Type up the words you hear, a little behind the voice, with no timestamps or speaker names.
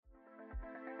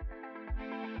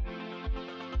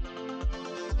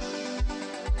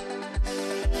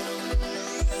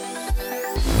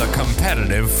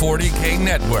competitive 40K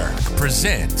network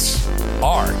presents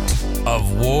Art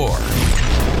of War.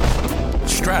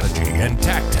 Strategy and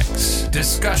tactics,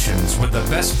 discussions with the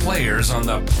best players on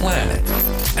the planet.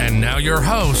 And now your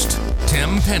host,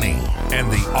 Tim Penny,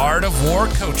 and the Art of War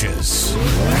coaches.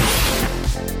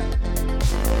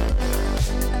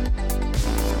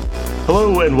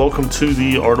 Hello and welcome to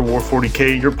the Art of War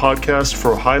 40K, your podcast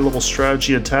for high-level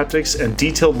strategy and tactics and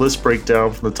detailed list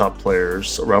breakdown from the top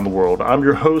players around the world. I'm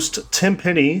your host, Tim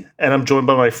Penny, and I'm joined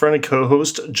by my friend and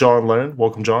co-host, John Lennon.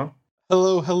 Welcome, John.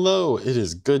 Hello. It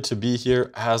is good to be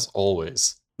here, as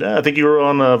always. Yeah, I think you were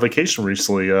on vacation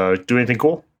recently. Do anything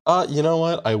cool? You know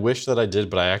what? I wish that I did,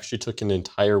 but I actually took an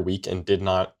entire week and did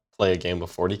not play a game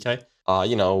of 40K.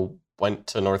 Went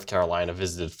to North Carolina,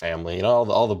 visited family,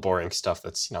 all the boring stuff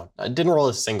that's, I didn't roll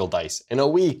a single dice in a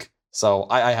week, so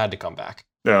I had to come back.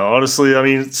 Yeah, honestly, I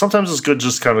mean, sometimes it's good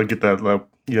just kind of get that,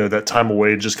 that time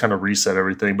away and just kind of reset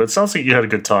everything, but it sounds like you had a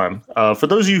good time. For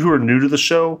those of you who are new to the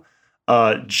show,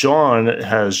 John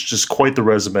has just quite the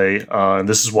resume, and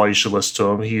this is why you should listen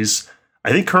to him. He's, I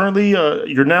think currently,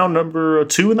 you're now number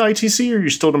 2 in the ITC, or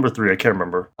you're still number 3? I can't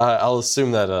remember. I'll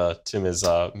assume that Tim is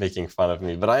making fun of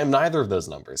me, but I am neither of those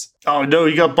numbers. Oh, no,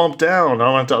 you got bumped down. I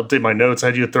don't have to update my notes. I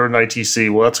had you a 3rd in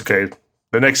ITC. Well, that's okay.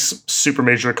 The next super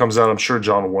major that comes out, I'm sure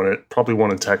John will win it. Probably won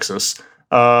in Texas.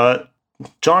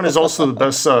 John is also the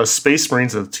best Space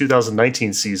Marines of the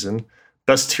 2019 season,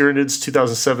 best Tyranids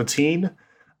 2017,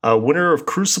 winner of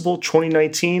Crucible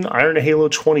 2019, Iron Halo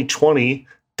 2020,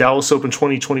 Dallas Open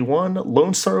 2021,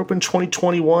 Lone Star Open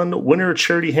 2021, winner of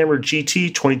Charity Hammer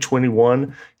GT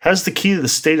 2021, has the key to the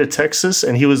state of Texas,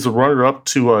 and he was the runner-up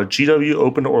to GW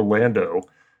Open Orlando.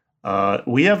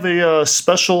 We have a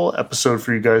special episode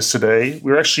for you guys today.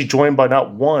 We're actually joined by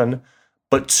not one,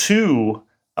 but 2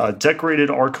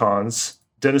 decorated Archons,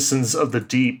 denizens of the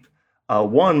deep.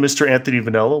 One, Mr. Anthony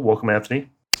Vanella. Welcome, Anthony.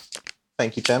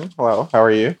 Thank you, Tim. Hello, how are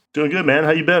you? Doing good, man.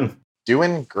 How you been?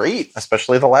 Doing great,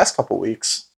 especially the last couple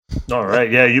weeks. All right,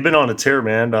 yeah, you've been on a tear,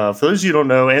 man. For those of you who don't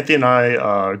know, Anthony and I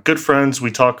are good friends. We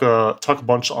talk a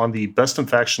bunch on the Best in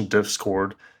Faction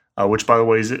Discord, which, by the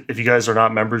way, if you guys are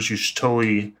not members, you should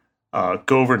totally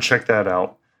go over and check that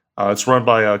out. It's run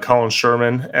by Colin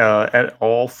Sherman et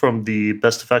al. From the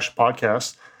Best in Faction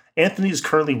podcast. Anthony is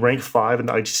currently ranked 5 in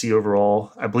the ITC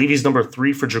overall. I believe he's number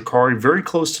 3 for Drukhari, very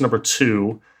close to number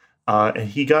 2. And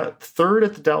he got 3rd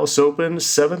at the Dallas Open,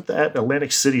 7th at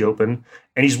Atlantic City Open,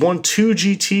 and he's won 2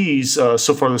 GTs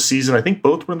so far this season. I think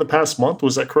both were in the past month.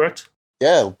 Was that correct?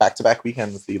 Yeah, back-to-back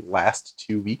weekends the last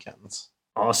 2 weekends.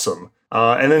 Awesome.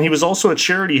 And then he was also a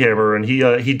Charity Hammer, and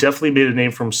he definitely made a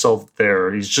name for himself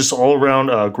there. He's just all around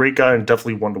a great guy and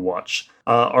definitely one to watch.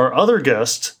 Our other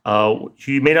guest, who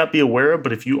you may not be aware of,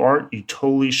 but if you aren't, you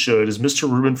totally should, is Mr.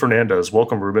 Ruben Fernandez.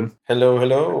 Welcome, Ruben.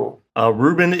 Hello.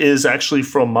 Ruben is actually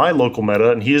from my local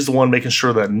meta, and he is the one making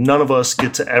sure that none of us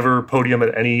get to ever podium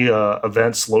at any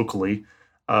events locally.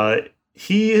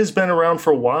 He has been around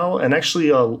for a while, and actually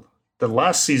the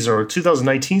last season, or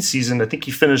 2019 season, I think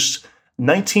he finished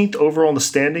 19th overall in the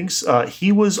standings.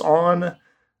 He was on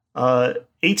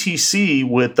ATC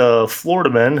with Florida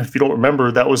Men. If you don't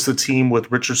remember, that was the team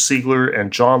with Richard Siegler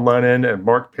and John Lennon and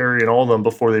Mark Perry and all of them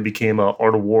before they became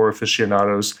Art of War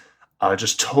aficionados.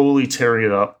 Just totally tearing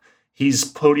it up. He's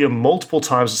podiumed multiple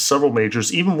times at several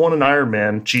majors, even won an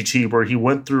Ironman GT where he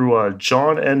went through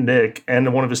John and Nick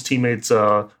and one of his teammates,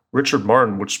 Richard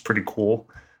Martin, which is pretty cool.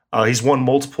 He's won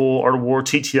multiple Art of War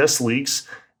TTS leagues.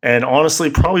 And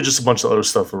honestly, probably just a bunch of other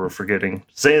stuff that we're forgetting.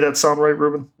 Does any of that sound right,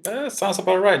 Ruben? Sounds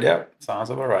about right, yeah. Sounds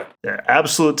about right. Yeah,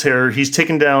 absolute terror. He's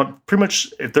taken down pretty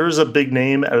much, if there's a big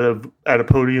name at a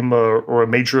podium or a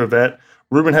major event,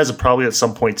 Ruben has it probably at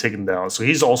some point taken down. So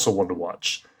he's also one to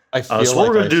watch. I feel so what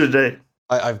we're going to do today...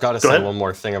 I've got to say one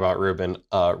more thing about Ruben.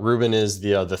 Ruben is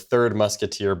the 3rd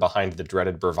musketeer behind the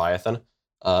dreaded Breviathan.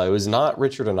 It was not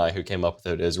Richard and I who came up with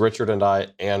it. It was Richard and I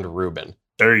and Ruben.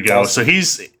 There you go. So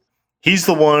He's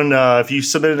the one, if you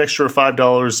submit an extra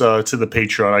 $5 to the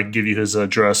Patreon, I can give you his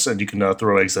address and you can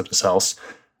throw eggs at his house.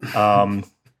 I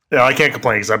can't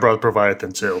complain because I brought the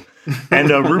Breviathan too. And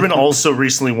Ruben also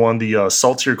recently won the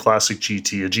Saltier Classic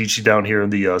GT, a GT down here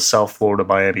in the South Florida,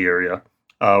 Miami area,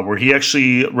 where he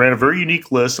actually ran a very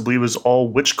unique list. I believe it was all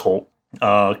Witch Cult,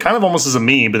 kind of almost as a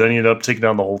meme, but then he ended up taking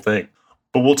down the whole thing.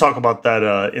 But we'll talk about that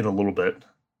in a little bit.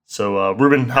 So,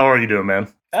 Ruben, how are you doing,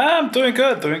 man? I'm doing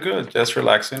good. Just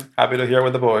relaxing. Happy to hear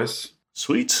with the boys.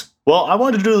 Sweet. Well, I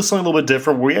wanted to do something a little bit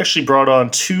different. We actually brought on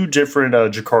 2 different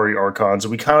Drukhari Archons,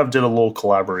 and we kind of did a little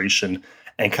collaboration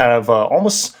and kind of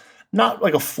almost not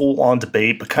like a full-on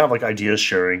debate, but kind of like idea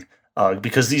sharing.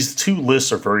 because these two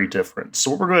lists are very different.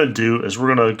 So what we're going to do is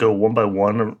we're going to go one by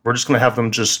one. We're just going to have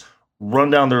them just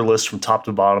run down their list from top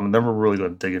to bottom, and then we're really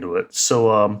going to dig into it.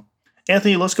 So,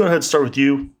 Anthony, let's go ahead and start with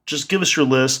you. Just give us your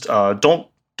list. Don't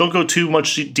go too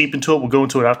much deep into it. We'll go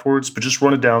into it afterwards, but just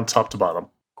run it down top to bottom.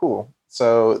 Cool.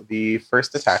 So the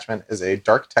first detachment is a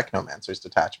Dark Technomancers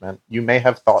detachment. You may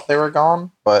have thought they were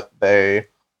gone, but they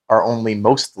are only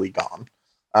mostly gone.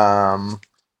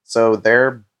 So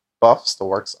their buff still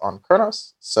works on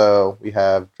Cronos. So we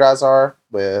have Drazhar,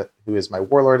 who is my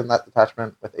Warlord in that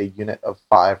detachment, with a unit of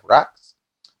 5 Wracks,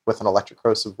 with an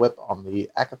Electrocorrosive Whip on the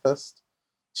Acothyst,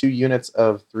 2 units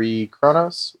of 3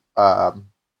 Cronos.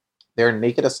 They're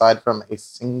naked aside from a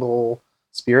single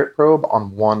Spirit Probe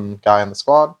on one guy in the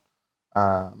squad.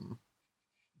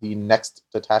 The next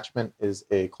detachment is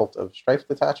a Cult of Strife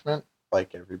detachment,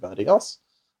 like everybody else.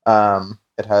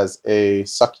 It has a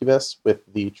Succubus with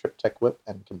the Triptych Whip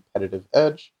and Competitive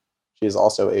Edge. She is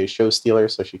also a Show Stealer,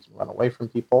 so she can run away from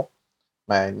people.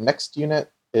 My next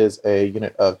unit is a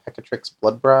unit of Hekatrix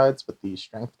Bloodbrides with the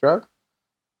Strength Drug.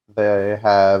 They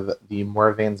have the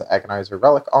Moravian's Agoniser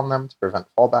Relic on them to prevent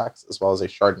fallbacks, as well as a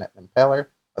Shardnet Impaler.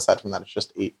 Aside from that, it's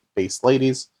just 8 base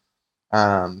ladies.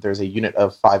 There's a unit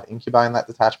of 5 Incubi in that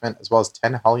detachment, as well as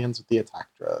 10 Hellions with the Attack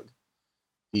Drug.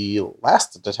 The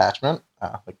last detachment,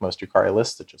 like most Drukhari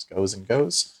lists, it just goes and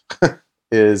goes,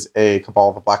 is a Cabal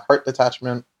of the Black Heart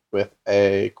detachment with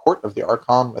a Court of the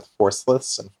Archon with 4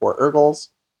 Sliths and 4 Ur-Ghuls.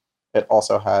 It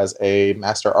also has a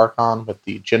Master Archon with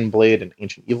the Jin Blade and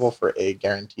Ancient Evil for a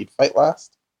guaranteed fight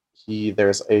last.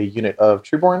 There's a unit of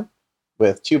Trueborn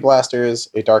with 2 Blasters,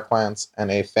 a Dark Lance, and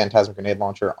a Phantasm Grenade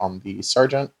Launcher on the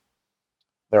Sergeant.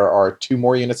 There are 2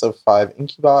 more units of 5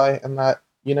 Incubi in that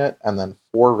unit, and then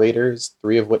 4 Raiders,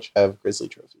 3 of which have Grizzly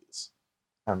trophies.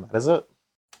 And that is it.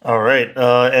 All right,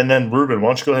 and then Ruben, why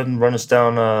don't you go ahead and run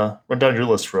down your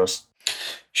list for us?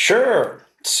 Sure.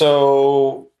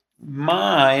 So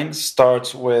mine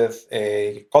starts with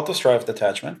a Cult of Strife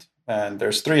detachment, and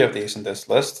there's 3 of these in this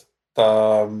list.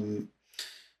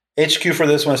 HQ for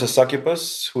this one is a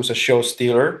Succubus, who's a Show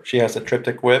Stealer. She has the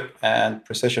Triptych Whip and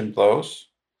Precision Blows.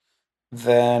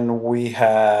 Then we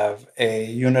have a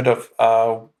unit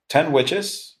of 10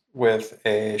 Witches with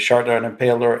a Shardnet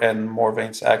Impaler and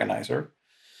Morvane's Agoniser.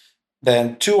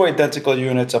 Then 2 identical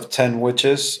units of 10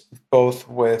 Witches, both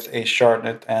with a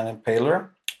Shardnet and Impaler.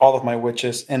 All of my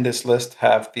Witches in this list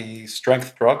have the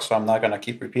Strength Drug, so I'm not going to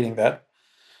keep repeating that.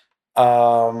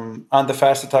 On the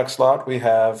Fast Attack slot, we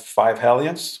have 5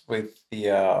 Hellions with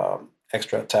the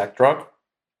extra attack drug.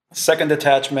 Second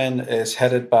detachment is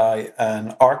headed by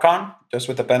an Archon, just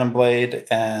with the Venom Blade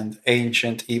and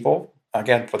Ancient Evil.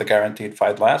 Again, for the guaranteed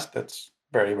fight last. That's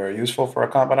very, very useful for a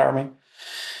combat army.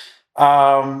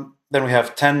 Then we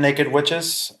have 10 Naked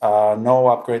Witches. No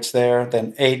upgrades there.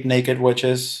 Then 8 Naked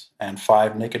Witches and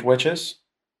 5 Naked Witches.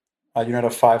 A unit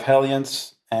of 5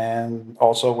 Hellions, and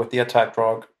also with the attack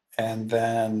drug. And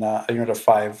then a unit of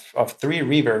 3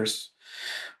 Reavers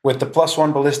with the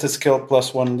 +1 ballistic skill,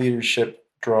 +1 leadership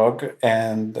drug,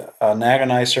 and an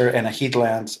Agoniser and a Heat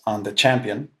Lance on the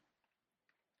champion.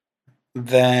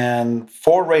 Then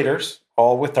 4 Raiders,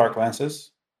 all with Dark Lances.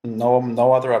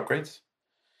 No other upgrades.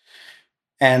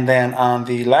 And then on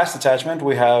the last attachment,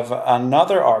 we have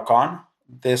another Archon.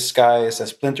 This guy is a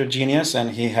Splinter Genius,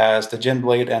 and he has the Jin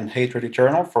Blade and Hatred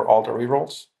Eternal for all the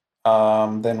rerolls.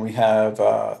 Then we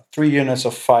have 3 units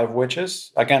of 5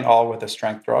 Witches, again, all with a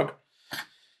Strength drug.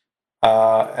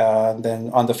 And then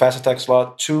on the Fast Attack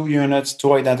slot, 2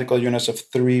 identical units of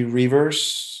 3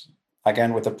 Reavers,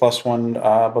 again with a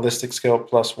 +1 ballistic skill,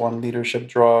 +1 leadership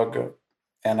drug,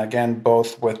 and again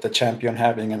both with the champion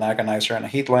having an Agoniser and a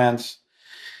Heat Lance,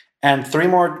 and 3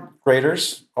 more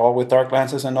Raiders, all with Dark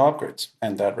Lances and no upgrades,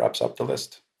 and that wraps up the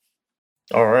list.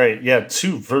 All right, yeah,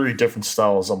 2 very different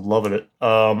styles. I'm loving it.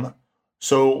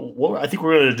 So what I think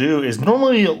we're going to do is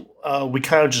normally we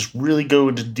kind of just really go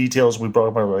into details. We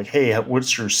brought up like, hey,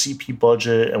 what's your CP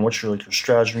budget and what's your your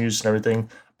stratagem use and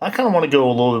everything. I kind of want to go a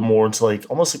little bit more into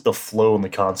almost like the flow and the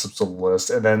concepts of the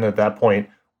list, and then at that point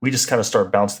we just kind of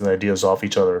start bouncing the ideas off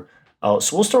each other.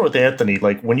 So we'll start with Anthony.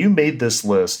 Like, when you made this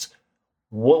list,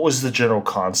 what was the general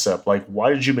concept? Like, why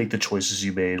did you make the choices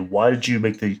you made? Why did you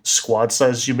make the squad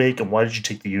sizes you make, and why did you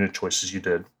take the unit choices you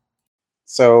did?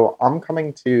 So I'm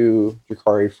coming to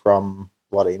Drukhari from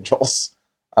Blood Angels.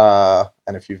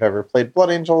 And if you've ever played Blood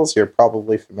Angels, you're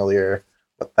probably familiar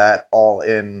with that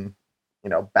all-in,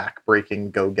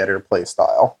 back-breaking go-getter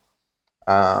playstyle.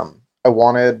 I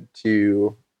wanted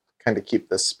to kind of keep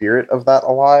the spirit of that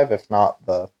alive, if not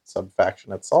the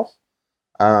sub-faction itself.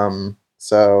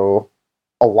 So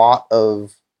a lot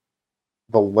of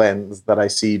the lens that I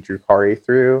see Drukhari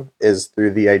through is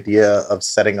through the idea of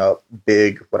setting up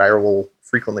big, what I will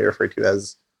frequently refer to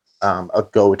as a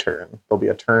go turn. There'll be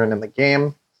a turn in the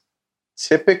game,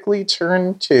 typically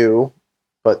turn 2,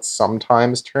 but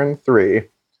sometimes turn 3,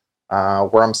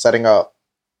 where I'm setting up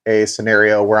a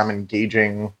scenario where I'm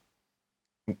engaging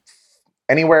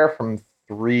anywhere from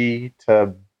 3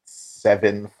 to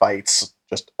 7 fights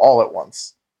just all at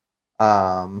once.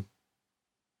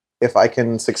 If I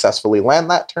can successfully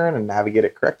land that turn and navigate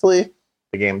it correctly,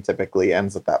 the game typically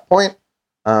ends at that point.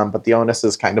 But the onus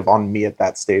is kind of on me at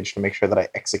that stage to make sure that I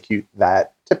execute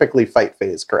that typically fight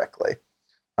phase correctly.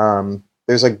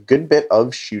 There's a good bit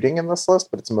of shooting in this list,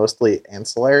 but it's mostly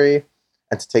ancillary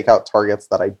and to take out targets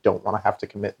that I don't want to have to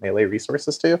commit melee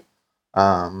resources to.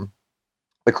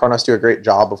 The Cronos do a great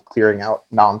job of clearing out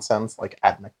nonsense like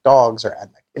Admech dogs or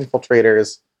Admech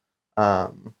infiltrators,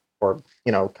 or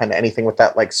kind of anything with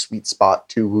that like sweet spot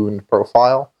 2 wound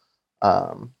profile.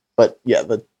 But yeah,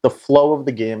 the flow of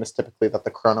the game is typically that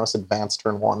the Cronos advance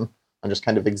turn 1 and just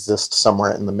kind of exist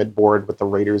somewhere in the midboard with the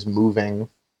Raiders moving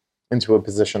into a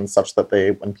position such that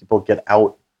when people get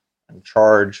out and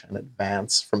charge and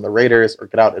advance from the Raiders, or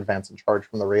get out, advance, and charge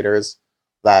from the Raiders,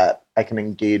 that I can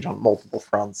engage on multiple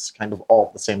fronts kind of all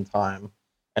at the same time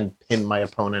and pin my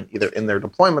opponent either in their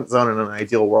deployment zone in an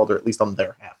ideal world or at least on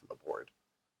their half of the board.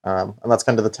 And that's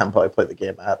kind of the tempo I play the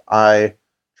game at. I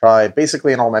try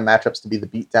basically in all my matchups to be the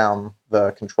beatdown,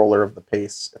 the controller of the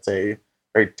pace. It's a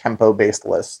very tempo-based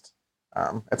list.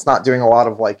 It's not doing a lot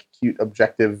of like cute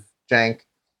objective jank.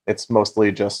 It's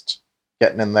mostly just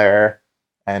getting in there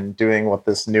and doing what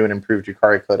this new and improved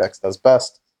Drukhari Codex does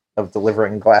best, of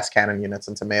delivering glass cannon units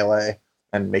into melee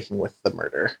and making with the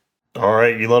murder. All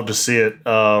right, you love to see it.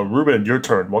 Ruben, your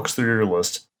turn. Walk us through your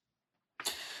list.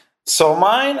 So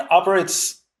mine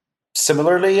operates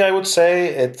similarly, I would say.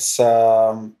 It's,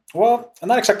 well,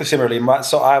 not exactly similarly. My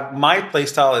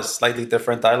playstyle is slightly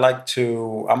different. I'm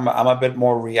a bit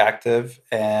more reactive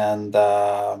and,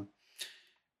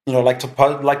 like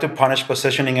to punish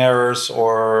positioning errors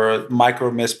or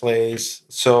micro misplays.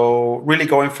 So really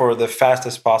going for the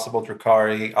fastest possible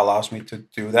Drukhari allows me to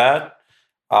do that.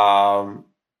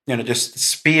 Just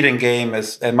speed in game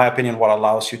is, in my opinion, what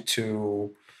allows you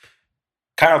to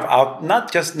kind of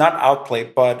not outplay,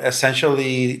 but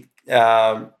essentially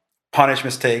punish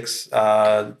mistakes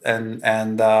and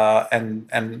kind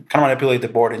of manipulate the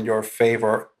board in your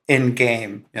favor in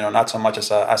game. Not so much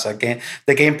as a game.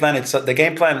 The game plan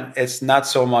is not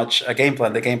so much a game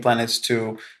plan. The game plan is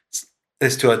to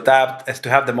adapt, is to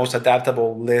have the most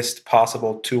adaptable list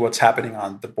possible to what's happening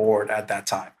on the board at that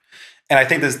time. And I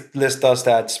think this list does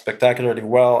that spectacularly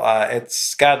well.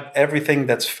 It's got everything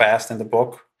that's fast in the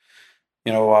book.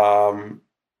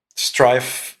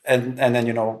 Strife, and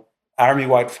then,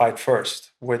 army-wide fight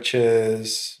first, which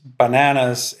is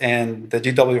bananas in the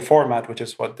GW format, which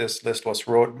is what this list was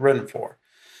written for.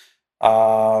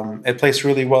 It plays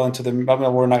really well into the...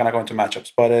 we're not going to go into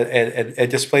matchups, but it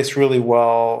just plays really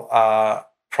well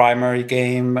primary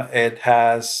game. It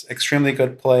has extremely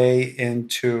good play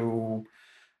into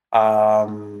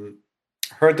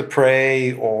herd the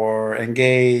prey or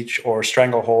engage or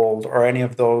stranglehold or any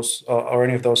of those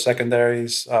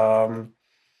secondaries.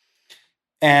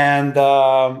 And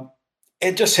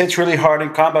it just hits really hard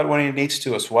in combat when it needs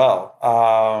to as well.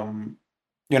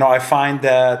 I find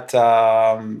that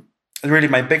really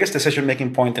my biggest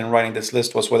decision-making point in writing this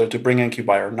list was whether to bring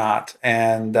Incubi or not.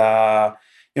 And,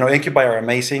 Incubi are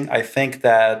amazing. I think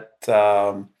that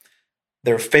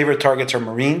their favorite targets are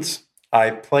Marines. I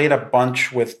played a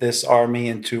bunch with this army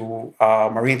into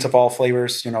Marines of all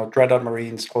flavors, Dreadnought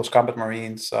Marines, Close Combat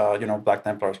Marines, Black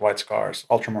Templars, White Scars,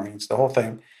 Ultramarines, the whole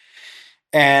thing.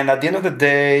 And at the end of the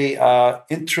day,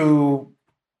 into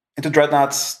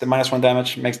Dreadnoughts, the -1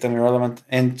 damage makes them irrelevant.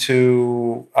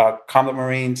 Into Combat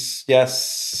Marines,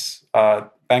 yes,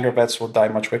 Banger Vets will die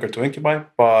much quicker to Incubi,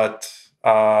 but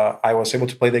I was able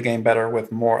to play the game better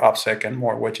with more OPSEC and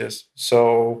more Witches.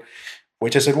 So,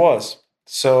 Witches it was.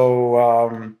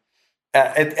 So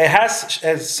it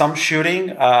has some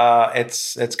shooting.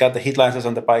 It's got the heat lances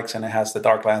on the pikes, and it has the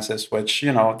dark lances, which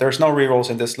there's no rerolls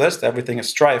in this list. Everything is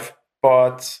Strife,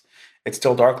 but it's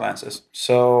still dark lances.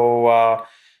 So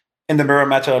in the mirror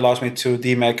match, it allows me to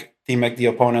demech the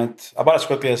opponent about as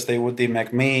quickly as they would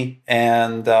demech me,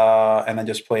 and then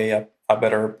just play a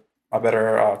better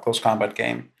close combat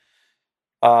game.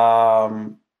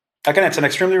 Again, it's an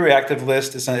extremely reactive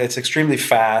list. It's extremely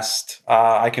fast.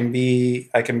 I can be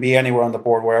anywhere on the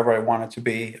board, wherever I want it to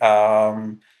be,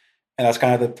 and that's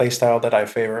kind of the play style that I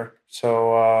favor.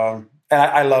 So, and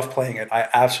I love playing it. I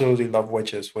absolutely love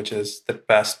Witches, which is the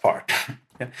best part.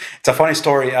 It's a funny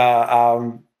story.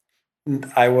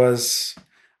 I was,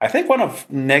 I think, one of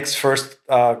Nick's first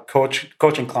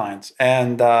coaching clients,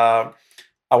 and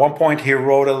at one point he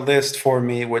wrote a list for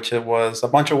me, which it was a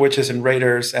bunch of witches and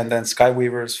raiders, and then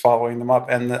Skyweavers following them up.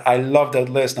 And I loved that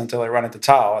list until I ran into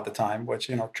Tau at the time, which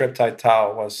Triptych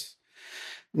Tau was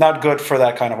not good for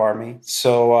that kind of army.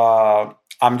 So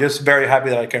I'm just very happy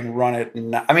that I can run it.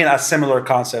 I mean, a similar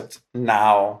concept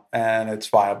now, and it's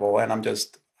viable, and I'm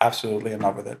just absolutely in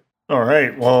love with it. All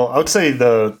right. Well, I would say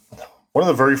one of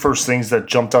the very first things that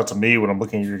jumped out to me when I'm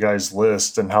looking at your guys'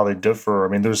 list and how they differ. I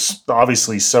mean, there's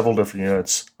obviously several different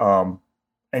units, and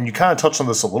you kind of touched on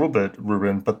this a little bit,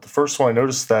 Ruben. But the first one I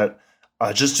noticed that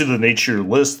just due to the nature of your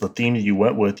list, the theme that you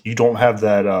went with, you don't have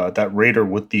that raider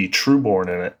with the Trueborn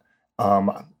in it.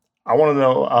 I want to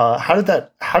know how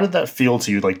did that feel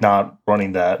to you? Like not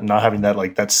running that, not having that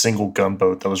like that single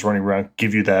gunboat that was running around,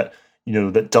 give you that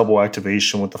that double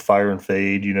activation with the fire and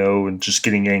fade, and just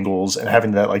getting angles and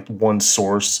having that like one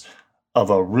source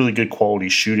of a really good quality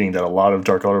shooting that a lot of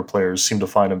Dark Eldar players seem to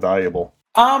find invaluable.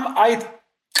 I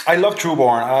love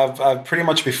Trueborn. I've pretty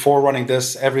much before running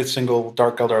this, every single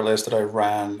Dark Eldar list that I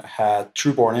ran had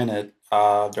Trueborn in it.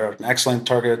 They're an excellent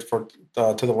target for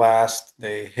to the last.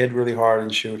 They hit really hard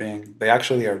in shooting. They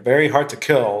actually are very hard to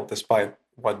kill, despite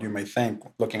what you may think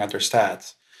looking at their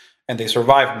stats, and they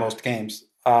survive most games.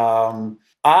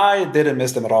 I didn't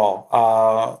miss them at all.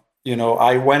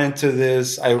 I went into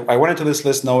this. I went into this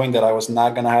list knowing that I was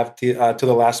not going to have to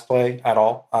the last play at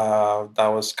all. That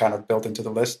was kind of built into the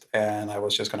list, and I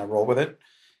was just going to roll with it.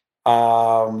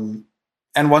 And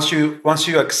once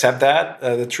you accept that,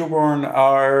 the Trueborn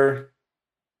are.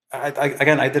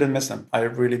 I didn't miss them. I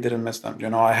really didn't miss them.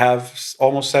 I have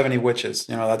almost 70 witches.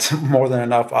 That's more than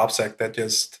enough OPSEC that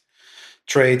just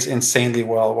trades insanely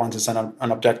well once it's an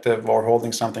objective or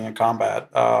holding something in combat,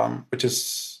 which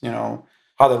is,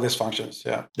 how the list functions.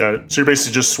 Yeah. Yeah. So you're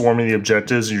basically just swarming the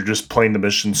objectives and you're just playing the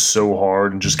mission so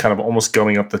hard and just kind of almost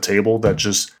gumming up the table that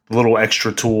just little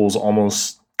extra tools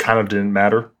almost kind of didn't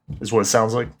matter, is what it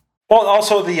sounds like. Well,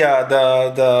 also the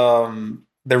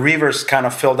Reavers kind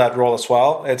of fill that role as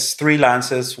well. It's 3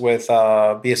 lances with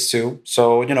BS2,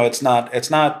 so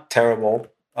it's not terrible.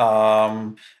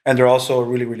 And they're also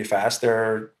really, really fast.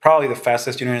 They're probably the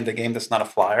fastest unit in the game that's not a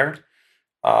flyer.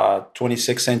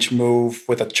 26-inch move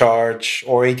with a charge,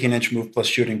 or 18-inch move plus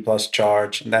shooting plus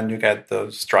charge, and then you get the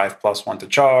Strife +1 to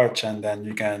charge, and then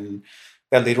you can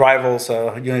Deadly Rivals,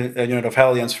 a unit of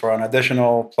Hellions for an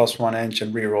additional +1 inch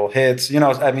and reroll hits.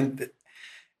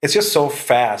 It's just so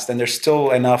fast, and there's still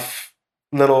enough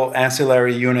little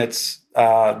ancillary units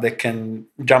that can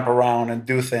jump around and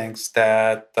do things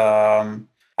that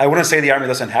I wouldn't say the army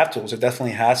doesn't have tools. It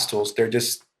definitely has tools. They're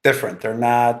just different. They're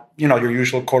not, your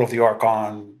usual Court of the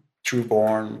Archon,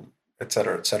 Trueborn, et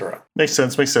cetera, et cetera. Makes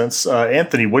sense.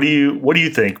 Anthony, what do you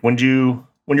think? When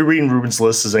you're reading Ruben's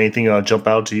list, does anything jump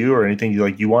out to you, or anything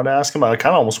you want to ask him? I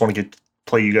kind of almost want to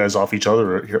play you guys off each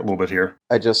other here a little bit here.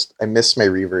 I miss my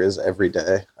Reavers every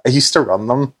day. I used to run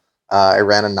them. I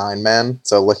ran a 9-man,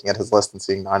 so looking at his list and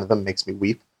seeing 9 of them makes me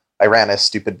weep. I ran a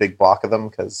stupid big block of them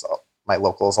because my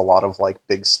local is a lot of like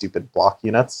big stupid block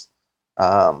units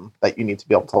that you need to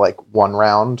be able to like one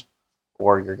round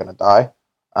or you're gonna die.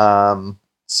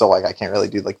 So like I can't really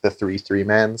do like the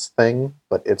 3-3-mans thing,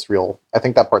 but it's real. I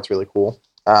think that part's really cool.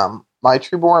 My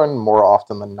Trueborn, more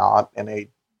often than not, in a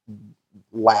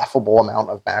laughable amount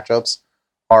of matchups,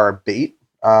 are bait.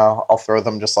 I'll throw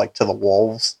them just like to the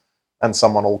wolves, and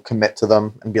someone will commit to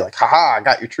them and be like, haha, I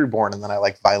got your Trueborn, and then I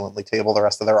like violently table the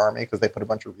rest of their army because they put a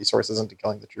bunch of resources into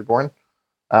killing the Trueborn.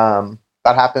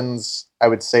 That happens, I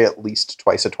would say, at least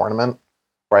twice a tournament,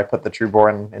 where I put the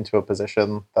Trueborn into a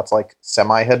position that's like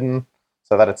semi-hidden,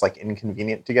 so that it's like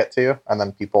inconvenient to get to, and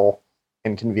then people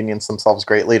inconvenience themselves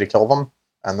greatly to kill them,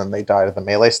 and then they die to the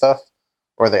melee stuff,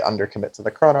 or they undercommit to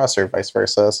the Cronos, or vice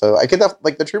versa. So I get that,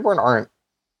 like, the Trueborn aren't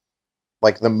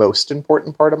like the most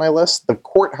important part of my list. The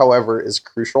court, however, is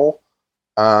crucial,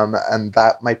 and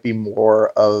that might be more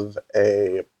of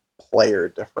a player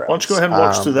difference. Why don't you go ahead and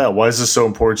walk us through that? Why is this so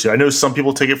important to you? I know some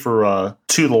people take it for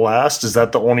to the last. Is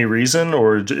that the only reason,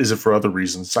 or is it for other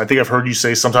reasons? I think I've heard you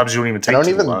say sometimes you don't even take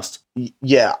the last.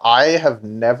 Yeah, I have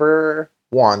never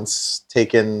once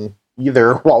taken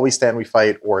either While We Stand We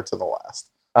Fight or to the last.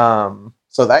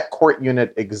 So that court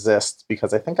unit exists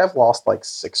because I think I've lost like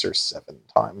 6 or 7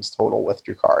 times total with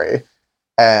Drukhari,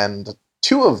 and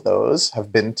 2 of those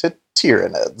have been to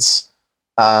Tyranids.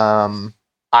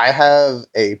 I have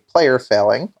a player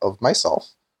failing of myself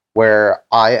where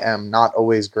I am not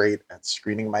always great at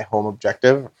screening my home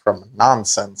objective from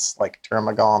nonsense like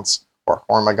Termagants or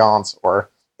Hormagaunts or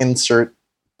insert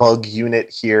bug unit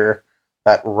here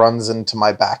that runs into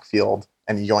my backfield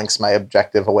and yoinks my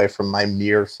objective away from my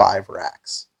mere 5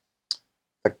 racks.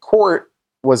 The court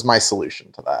was my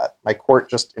solution to that. My court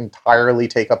just entirely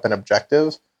take up an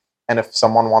objective, and if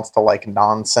someone wants to like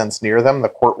nonsense near them, the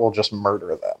court will just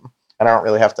murder them. And I don't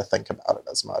really have to think about it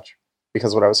as much.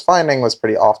 Because what I was finding was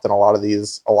pretty often a lot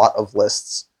of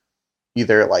lists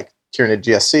either like Tyranid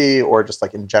GSC or just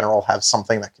like in general have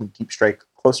something that can deep strike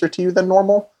closer to you than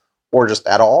normal, or just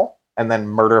at all, and then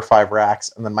murder 5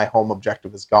 racks, and then my home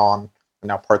objective is gone, and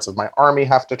now parts of my army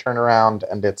have to turn around,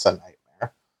 and it's a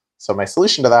nightmare. So my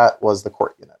solution to that was the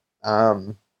court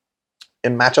unit.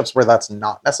 In matchups where that's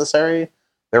not necessary,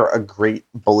 they're a great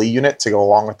bully unit to go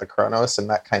along with the Cronos and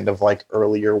that kind of like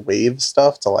earlier wave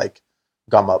stuff to like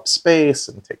gum up space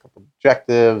and take up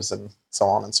objectives and so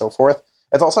on and so forth.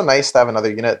 It's also nice to have another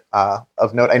unit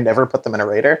of note. I never put them in a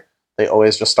raider. They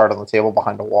always just start on the table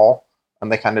behind a wall,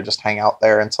 and they kind of just hang out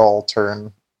there until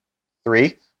turn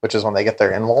 3, which is when they get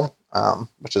their invuln,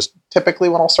 which is typically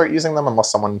when I'll start using them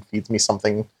unless someone feeds me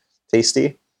something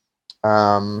tasty.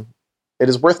 It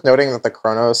is worth noting that the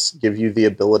Cronos give you the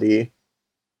ability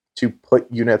to put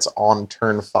units on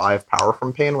turn 5 power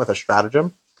from pain with a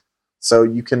stratagem. So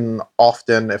you can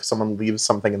often, if someone leaves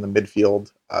something in the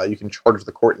midfield, you can charge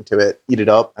the court into it, eat it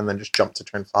up, and then just jump to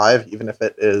turn 5, even if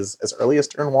it is as early as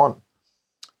turn 1.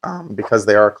 Because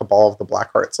they are a Cabal of the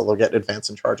Blackheart, so they'll get advance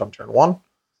and charge on turn 1.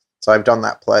 So I've done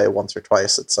that play once or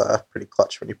twice. It's pretty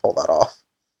clutch when you pull that off.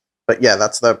 But yeah,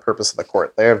 that's the purpose of the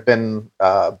court. They have been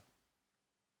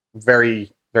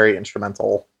very, very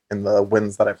instrumental in the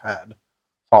wins that I've had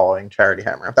following Charity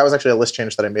Hammer. That was actually a list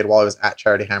change that I made while I was at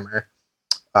Charity Hammer.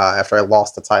 After I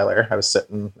lost to Tyler, I was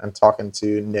sitting and talking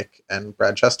to Nick and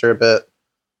Brad Chester a bit.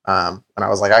 And I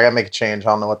was like, I gotta make a change. I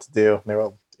don't know what to do.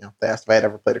 And they asked if I had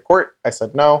ever played a court. I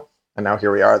said no. And now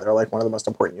here we are. They're like one of the most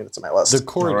important units on my list. The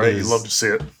court right, is... you'd love to see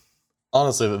it.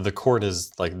 Honestly, the court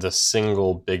is like the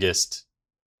single biggest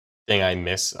thing I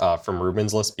miss from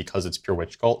Ruben's list because it's pure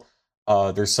witch cult.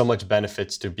 There's so much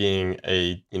benefits to being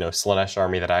a Slaanesh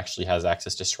army that actually has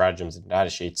access to stratagems and data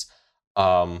sheets,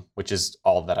 which is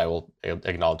all that I will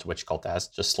acknowledge witch cult as,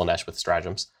 just Slaanesh with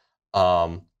stratagems.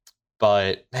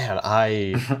 But man,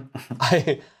 I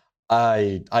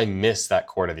miss that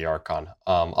court of the Archon.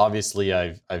 Obviously,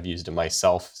 I've used it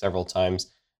myself several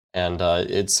times, and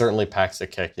it certainly packs a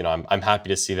kick. I'm happy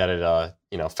to see that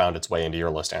it found its way into your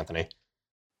list, Anthony.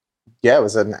 Yeah, it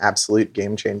was an absolute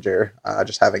game changer.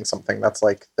 Just having something that's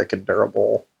like thick and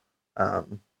durable,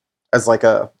 as like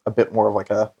a bit more of like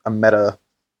a meta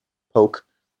poke.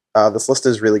 This list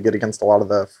is really good against a lot of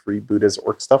the freebooters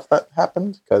orc stuff that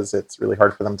happened, because it's really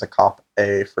hard for them to cop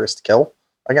a first kill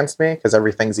against me, because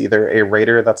everything's either a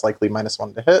raider that's likely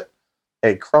 -1 to hit,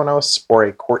 a Cronos, or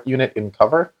a court unit in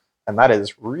cover, and that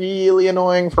is really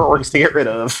annoying for orcs to get rid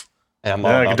of. Yeah,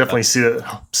 I can definitely see it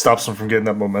stops them from getting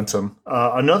that momentum.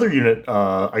 Another unit,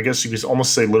 I guess you could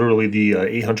almost say literally the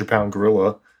 800-pound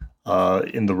gorilla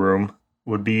in the room,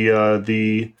 would be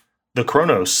the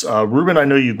Cronos. Ruben, I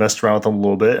know you messed around with them a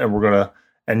little bit,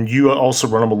 and you also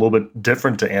run them a little bit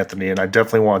different to Anthony, and I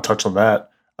definitely want to touch on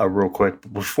that real quick.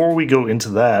 But before we go into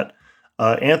that,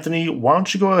 Anthony, why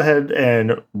don't you go ahead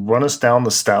and run us down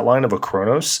the stat line of a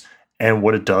Cronos and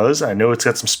what it does? I know it's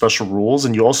got some special rules,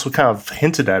 and you also kind of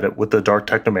hinted at it with the Dark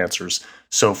Technomancers.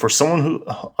 So for someone who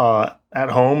at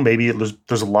home, maybe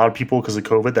there's a lot of people because of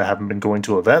COVID that haven't been going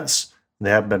to events, they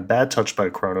haven't been bad touched by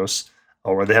Cronos,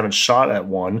 or they haven't shot at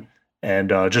one and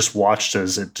just watched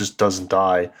as it just doesn't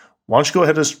die. Why don't you go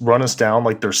ahead and just run us down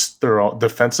like their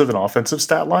defensive and offensive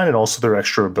stat line, and also their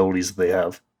extra abilities that they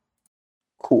have?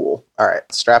 Cool. All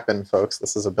right, strap in, folks.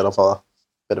 This is a bit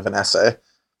of an essay.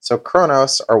 So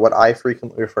Cronos are what I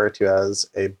frequently refer to as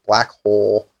a black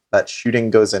hole that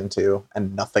shooting goes into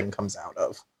and nothing comes out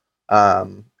of.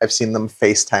 I've seen them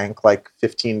face tank like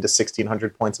 15 to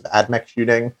 1600 points of AdMech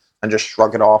shooting and just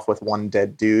shrug it off with one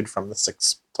dead dude from the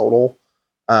 6 total.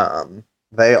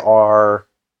 They are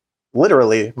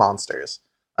literally monsters.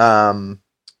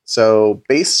 So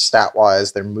base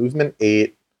stat-wise, they're movement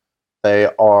 8.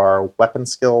 They are weapon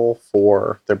skill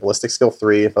 4. They're ballistic skill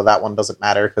 3, though that one doesn't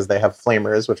matter because they have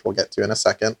flamers, which we'll get to in a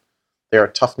second. They are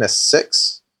toughness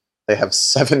 6. They have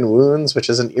 7 wounds, which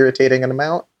is an irritating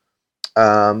amount.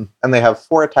 And they have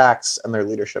 4 attacks, and their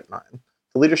leadership 9.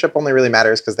 The leadership only really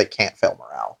matters because they can't fail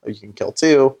morale. You can kill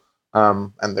 2,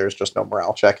 and there's just no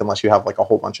morale check unless you have like a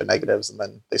whole bunch of negatives, and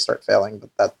then they start failing.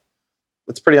 But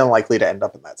it's pretty unlikely to end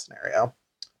up in that scenario.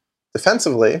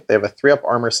 Defensively, they have a 3-up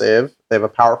armor save. They have a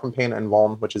power from pain and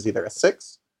vuln, which is either a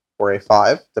 6 or a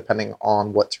 5, depending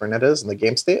on what turn it is in the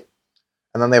game state.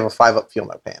 And then they have a 5-up feel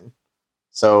no pain.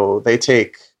 So they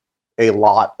take a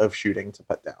lot of shooting to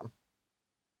put down.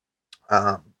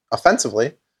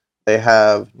 Offensively, they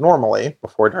have normally,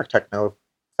 before Dark Techno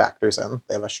factors in,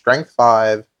 they have a Strength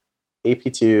 5,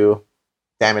 AP 2,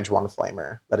 Damage 1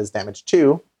 Flamer. That is damage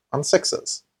 2 on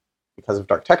 6s. Because of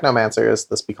Dark Technomancers,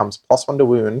 this becomes +1 to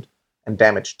wound, and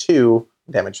damage 2,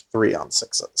 damage 3 on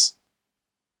 6s.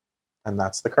 And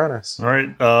that's the Cronos. All right,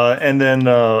 and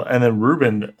then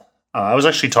Ruben, I was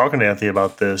actually talking to Anthony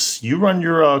about this. You run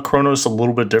your Cronos a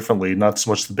little bit differently, not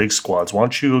so much the big squads. Why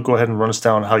don't you go ahead and run us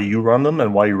down how you run them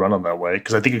and why you run them that way?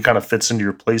 Because I think it kind of fits into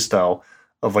your playstyle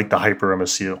of like the hyper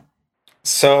MSU.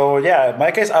 So yeah, in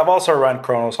my case, I've also run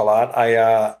Cronos a lot.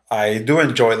 I do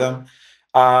enjoy them.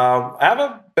 I have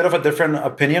a bit of a different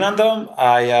opinion on them.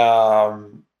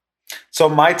 So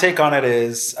my take on it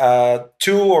is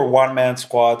 2 or 1 man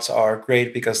squads are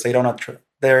great because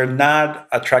they're not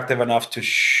attractive enough to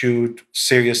shoot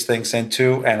serious things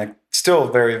into, and it's still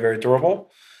very, very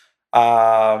durable.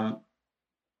 And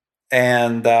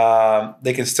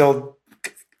they can still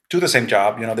do the same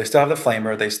job. They still have the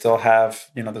flamer. They still have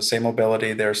the same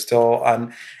mobility. They're still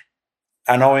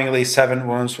unknowingly 7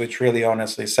 wounds, which really,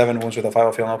 honestly, 7 wounds with a 5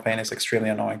 of feel no pain is extremely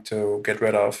annoying to get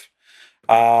rid of.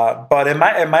 But in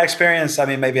my experience, I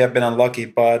mean, maybe I've been unlucky,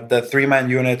 but the 3-man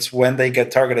units, when they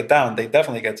get targeted down, they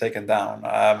definitely get taken down.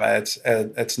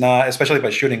 It's not, especially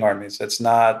by shooting armies, it's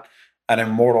not an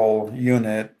immortal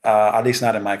unit, at least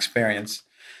not in my experience.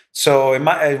 So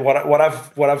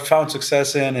what I've found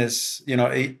success in is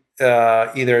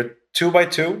either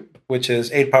 2x2, which is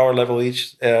 8 power level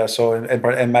each. So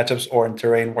in matchups or in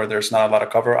terrain where there's not a lot of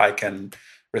cover, I can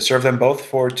reserve them both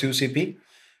for 2 CP.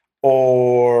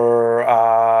 Or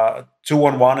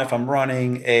 2-1-1 if I'm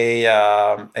running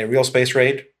a real space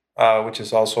raid, which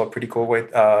is also a pretty cool way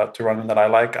to run them that I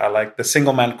like. I like the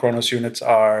single man Cronos units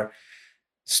are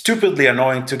stupidly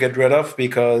annoying to get rid of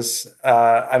because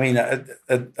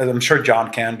I'm sure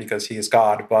John can because he is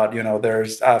God, but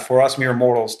there's for us mere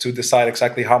mortals to decide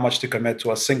exactly how much to commit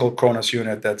to a single Cronos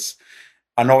unit that's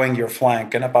annoying your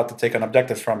flank and about to take an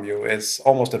objective from you is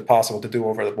almost impossible to do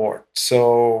over the board.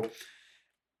 So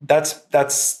that's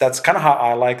kind of how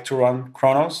I like to run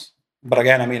Cronos. But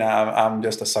again, I mean, I'm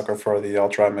just a sucker for the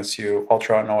ultra MSU,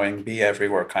 ultra annoying, be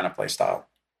everywhere kind of play style.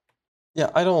 Yeah,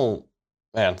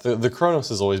 the Cronos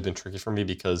has always been tricky for me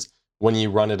because when you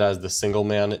run it as the single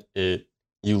man,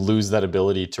 you lose that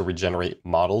ability to regenerate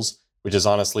models, which is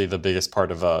honestly the biggest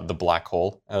part of the black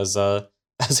hole, as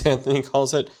Anthony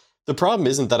calls it. The problem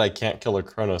isn't that I can't kill a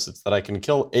Cronos, it's that I can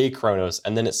kill a Cronos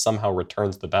and then it somehow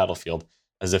returns to the battlefield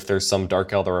as if there's some Dark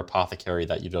Eldar apothecary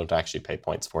that you don't actually pay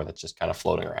points for that's just kind of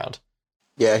floating around.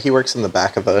 Yeah, he works in the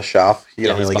back of the shop. You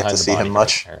don't really get to see him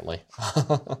much. Apparently.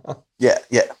 Yeah,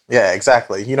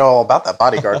 exactly. You know all about that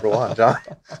bodyguard rule, huh, John?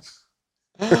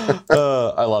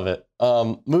 I love it.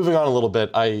 Moving on a little bit,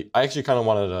 I actually kind of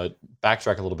wanted to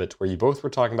backtrack a little bit to where you both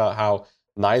were talking about how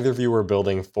neither of you were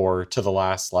building for To the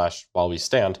Last / While We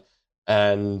Stand.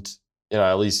 And,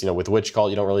 at least, with Witch Cult,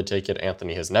 you don't really take it.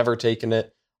 Anthony has never taken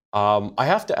it. I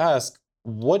have to ask,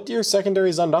 what do your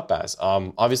secondaries end up as?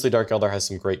 Obviously, Dark Eldar has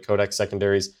some great Codex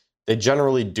secondaries. They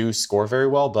generally do score very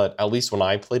well, but at least when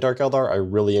I play Dark Eldar, I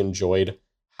really enjoyed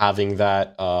having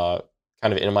that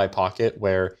kind of in my pocket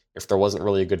where if there wasn't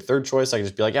really a good third choice, I could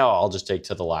just be like, oh, I'll just take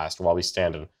To the Last While We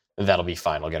Stand, and that'll be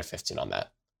fine. I'll get a 15 on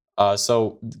that.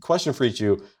 So the question for each of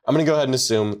you, I'm going to go ahead and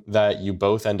assume that you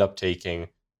both end up taking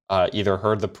either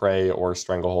Herd the Prey or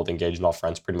Stranglehold Engage in All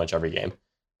Friends pretty much every game.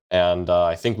 And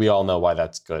I think we all know why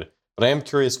that's good. But I am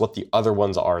curious what the other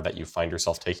ones are that you find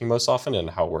yourself taking most often and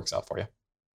how it works out for you.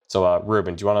 So,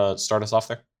 Ruben, do you want to start us off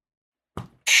there?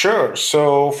 Sure.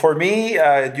 So for me,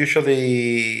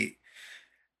 usually,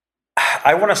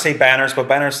 I want to say banners, but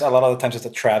banners a lot of the times it's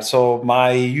a trap. So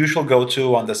my usual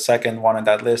go-to on the second one in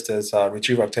that list is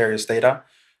Retrieve Arcterius Data.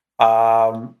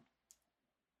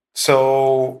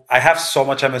 So I have so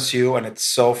much MSU and it's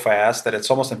so fast that it's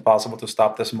almost impossible to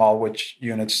stop the small witch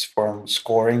units from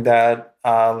scoring that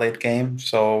late game.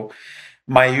 So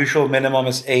my usual minimum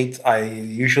is 8. I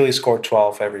usually score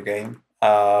 12 every game.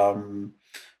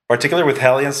 Particularly with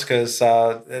Hellions, because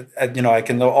I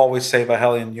can always save a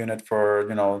Hellion unit for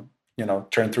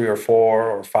turn 3 or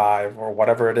 4 or 5 or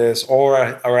whatever it is,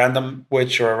 or a random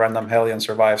witch or a random Hellion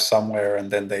survives somewhere and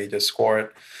then they just score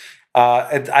it.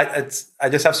 I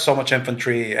just have so much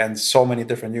infantry and so many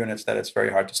different units that it's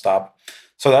very hard to stop.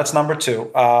 So that's number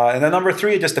 2. And then number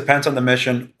 3, it just depends on the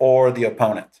mission or the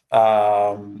opponent.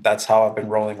 That's how I've been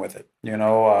rolling with it.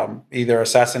 Either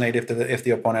assassinate if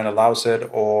the opponent allows it,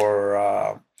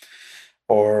 or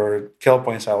kill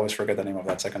points. I always forget the name of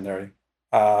that secondary.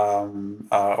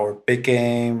 Or big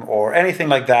game or anything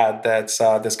like that. That's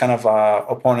this kind of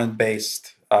opponent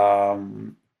based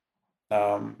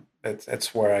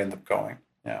it's where I end up going.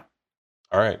 Yeah.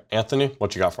 All right, Anthony,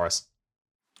 what you got for us?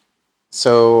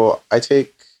 So I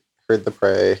take Herd the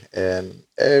Prey in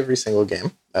every single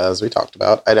game, as we talked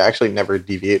about. I'd actually never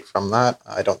deviate from that.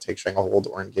 I don't take Stranglehold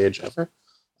or Engage ever.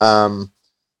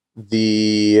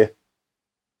 The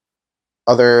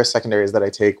other secondaries that I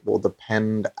take will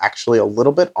depend actually a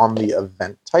little bit on the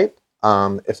event type.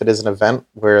 If it is an event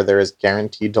where there is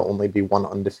guaranteed to only be one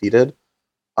undefeated,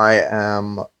 I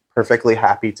am perfectly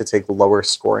happy to take lower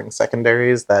scoring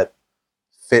secondaries that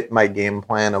fit my game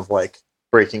plan of like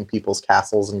breaking people's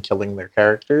castles and killing their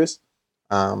characters.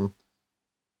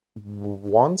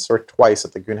 Once or twice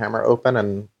at the Goonhammer Open,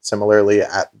 and similarly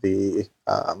at the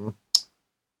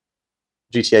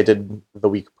GT I did the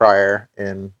week prior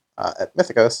in at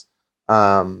Mythicos,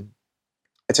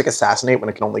 I took Assassinate when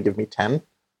it can only give me 10,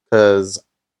 because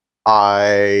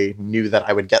I knew that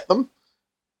I would get them,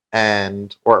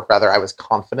 or rather I was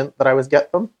confident that I would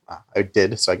get them. I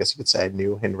did, so I guess you could say I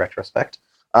knew in retrospect.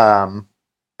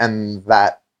 And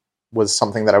that was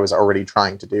something that I was already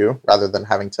trying to do, rather than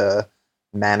having to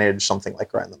manage something like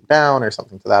grind them down or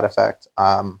something to that effect.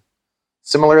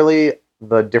 Similarly,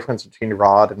 the difference between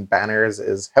Rod and Banners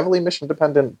is heavily mission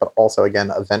dependent, but also, again,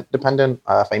 event dependent.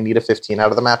 If I need a 15 out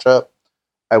of the matchup,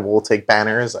 I will take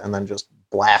Banners and then just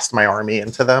blast my army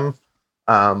into them,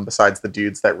 besides the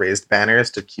dudes that raised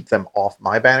Banners, to keep them off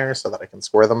my banners so that I can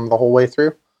score them the whole way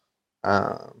through.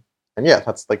 And yeah,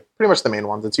 that's like pretty much the main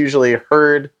ones. It's usually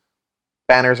Herd,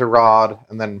 Banners or Rod,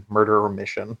 and then Murder or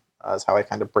Mission is how I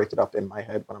kind of break it up in my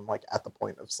head when I'm like at the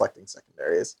point of selecting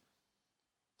secondaries.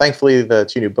 Thankfully, the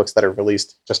 2 new books that are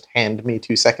released just hand me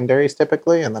 2 secondaries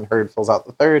typically, and then Herd fills out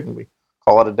the third, and we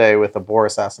call it a day with a Boar,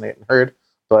 Assassinate, and Herd.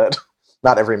 But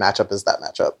not every matchup is that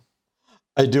matchup.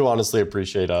 I do honestly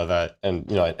appreciate that, and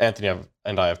Anthony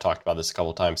and I have talked about this a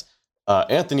couple times.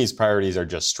 Anthony's priorities are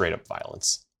just straight up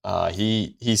violence.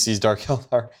 He sees Dark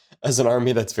Eldar as an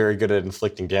army that's very good at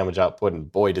inflicting damage output,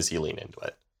 and boy does he lean into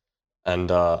it.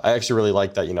 And I actually really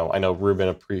like that. I know Ruben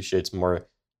appreciates more.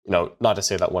 Not to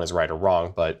say that one is right or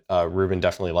wrong, but Ruben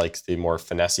definitely likes the more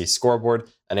finessey scoreboard,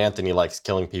 and Anthony likes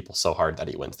killing people so hard that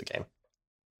he wins the game.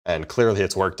 And clearly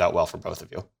it's worked out well for both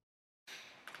of you.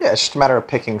 Yeah, it's just a matter of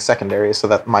picking secondaries so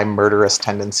that my murderous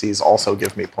tendencies also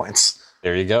give me points.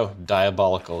 There you go.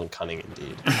 Diabolical and cunning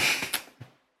indeed.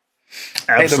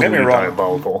 Absolutely don't get me wrong.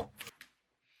 diabolical.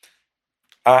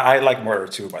 I like Murder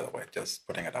too, by the way. Just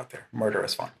putting it out there. Murder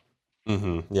is fun.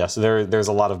 Mm-hmm. Yeah, so there's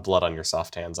a lot of blood on your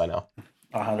soft hands, I know.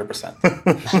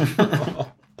 100%.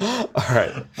 All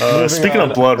right. Speaking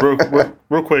of blood,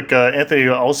 real quick, Anthony,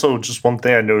 also just one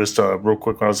thing I noticed real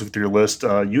quick when I was looking through your list,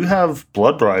 you have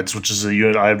Bloodbrides, which is a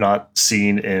unit I have not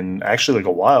seen in actually like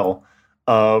a while.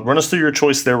 Run us through your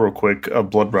choice there real quick of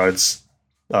Bloodbrides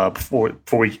before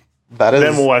we...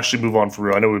 Then we'll actually move on for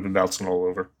real. I know we've been bouncing all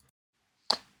over.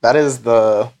 That is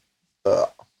the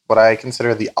what I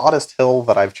consider the oddest hill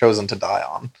that I've chosen to die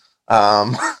on.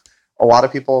 A lot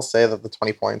of people say that the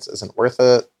 20 points isn't worth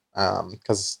it,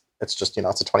 because it's just,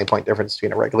 it's a 20-point difference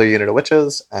between a regular unit of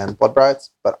witches and Bloodbrides.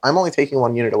 But I'm only taking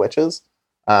 1 unit of witches,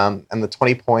 and the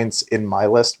 20 points in my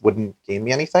list wouldn't gain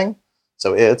me anything.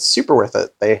 So it's super worth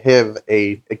it.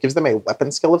 It gives them a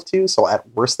weapon skill of 2, so at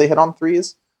worst they hit on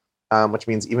 3s. Which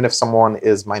means even if someone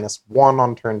is -1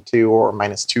 on turn 2 or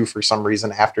 -2 for some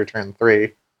reason after turn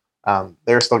 3,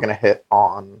 they're still going to hit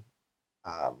on,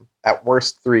 at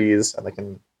worst, 3s, and they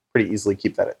can pretty easily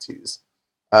keep that at 2s.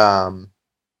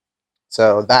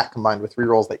 So that, combined with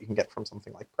rerolls that you can get from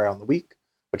something like Prey on the Weak,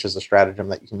 which is a stratagem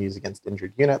that you can use against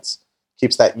injured units,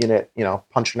 keeps that unit,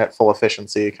 punching at full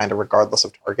efficiency, kind of regardless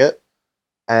of target.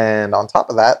 And on top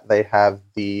of that, they have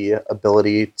the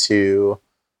ability to...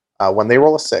 when they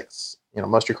roll a 6,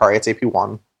 most Drukhari it's AP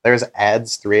 1. Theirs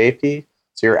adds 3 AP,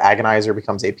 so your Agoniser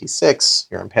becomes AP 6,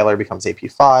 your Impaler becomes AP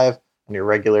 5, and your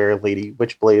regular Lady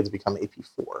Witchblades become AP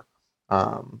 4.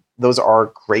 Those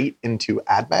are great into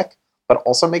AdMech, but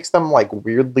also makes them like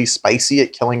weirdly spicy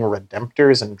at killing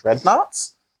Redemptors and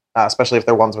Dreadnoughts, especially if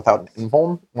they're ones without an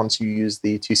invuln, once you use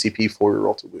the 2 CP 4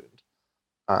 reroll to wound.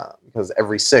 Because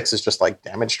every 6 is just like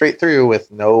damage straight through with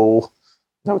no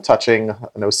touching,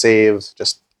 no save,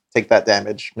 just take that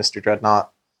damage, Mr.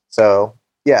 Dreadnought. So,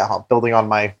 yeah, building on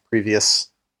my previous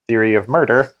theory of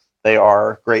murder, they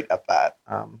are great at that.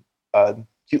 A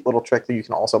cute little trick that you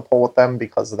can also pull with them,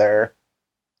 because they're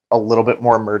a little bit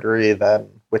more murdery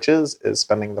than witches, is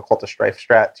spending the Cult of Strife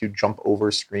strat to jump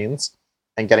over screens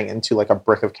and getting into like a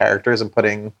brick of characters and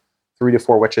putting 3 to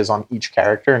 4 witches on each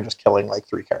character and just killing like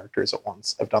 3 characters at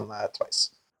once. I've done that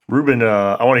twice. Ruben,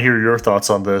 I want to hear your thoughts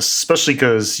on this, especially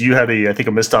because you had I think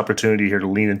a missed opportunity here to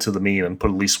lean into the meme and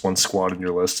put at least 1 squad in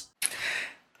your list.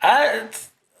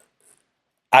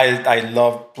 I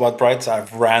love Bloodbrides.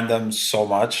 I've ran them so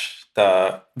much.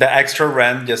 The extra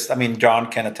rend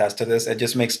John can attest to this. It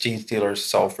just makes Gene Stealers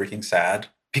so freaking sad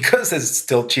because it's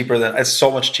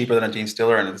so much cheaper than a Gene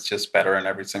Stealer, and it's just better in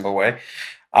every single way.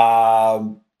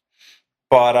 But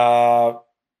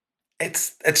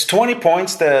it's 20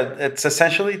 points that it's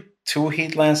essentially 2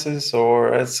 heat lances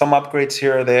or some upgrades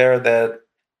here or there that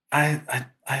I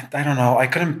don't know. I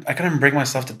couldn't bring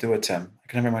myself to do it, Tim. I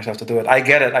couldn't bring myself to do it. I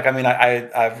get it.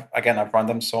 I've run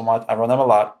them so much. I run them a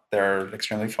lot. They're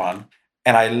extremely fun.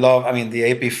 And I love, the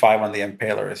AP5 on the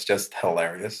Impaler is just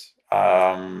hilarious.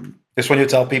 Just when you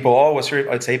tell people, it's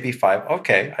AP5.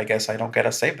 Okay, I guess I don't get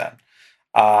a save then.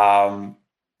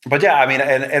 But yeah,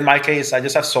 in my case, I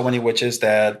just have so many witches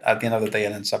that at the end of the day,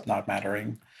 it ends up not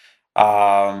mattering.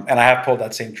 And I have pulled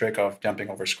that same trick of jumping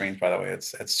over screens, by the way.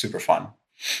 It's super fun.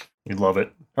 You love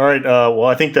it. All right. Well,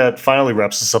 I think that finally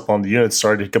wraps us up on the units.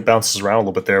 Sorry to bounce us around a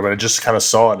little bit there, but I just kind of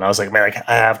saw it and I was like, man,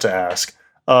 I have to ask.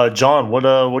 John, what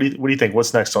do you think?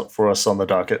 What's next for us on the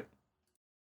docket?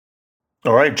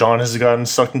 All right, John has gotten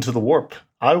sucked into the warp.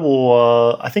 I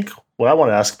will. I think what I want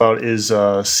to ask about is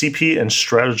CP and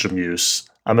stratagem use.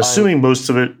 I'm assuming most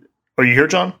of it. Are you here,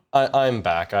 John? I'm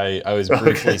back. I was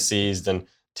briefly seized and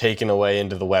taken away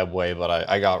into the webway, but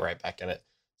I got right back in it.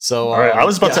 So, all right, I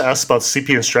was about to ask about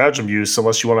CP and stratagem use,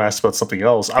 unless you want to ask about something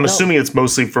else. I'm assuming it's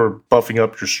mostly for buffing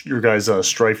up your guys'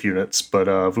 Strife units, but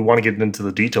if we want to get into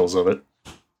the details of it.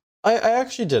 I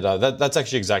actually did. That's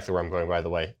actually exactly where I'm going, by the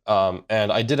way.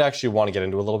 And I did actually want to get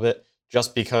into a little bit,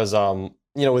 just because,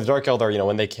 with Dark Eldar,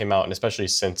 when they came out, and especially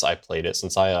since I played it,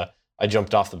 since I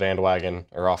jumped off the bandwagon,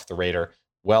 or off the Raider,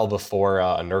 well before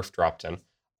a nerf dropped in,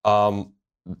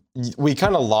 we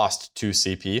kind of lost 2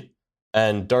 CP.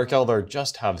 And Dark Eldar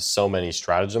just have so many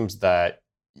stratagems that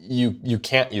you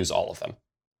can't use all of them.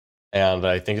 And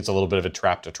I think it's a little bit of a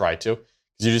trap to try to,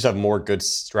 because you just have more good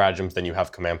stratagems than you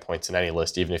have command points in any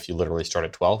list, even if you literally start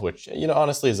at 12, which,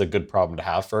 honestly is a good problem to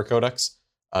have for a codex.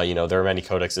 There are many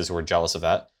codexes who are jealous of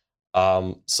that.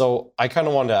 So I kind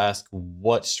of wanted to ask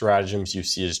what stratagems you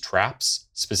see as traps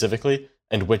specifically,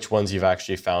 and which ones you've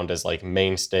actually found as like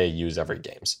mainstay use every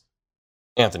games.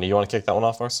 Anthony, you want to kick that one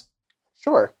off for us?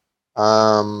 Sure.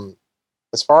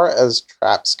 As far as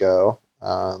traps go,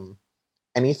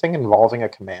 anything involving a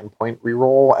command point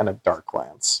reroll and a Dark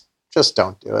Lance, just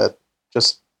don't do it.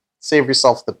 Just save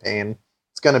yourself the pain.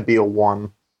 It's going to be a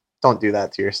 1. Don't do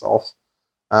that to yourself.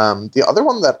 The other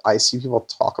one that I see people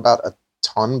talk about a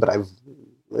ton, but I've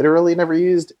literally never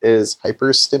used, is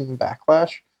Hyperstim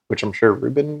Backlash, which I'm sure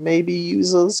Ruben maybe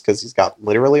uses, because he's got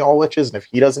literally all witches, and if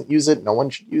he doesn't use it, no one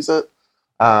should use it.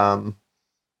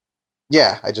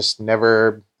 Yeah, I just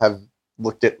never have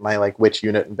looked at my witch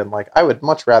unit and been like, I would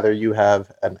much rather you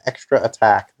have an extra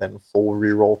attack than full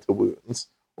reroll to wounds,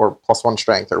 or +1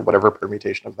 strength, or whatever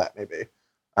permutation of that may be.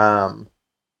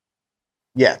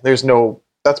 Yeah,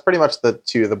 that's pretty much the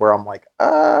 2 that where I'm like,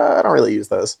 I don't really use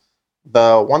those.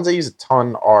 The ones I use a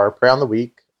ton are Prey on the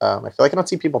Weak. I feel like I don't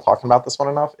see people talking about this one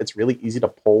enough. It's really easy to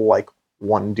pull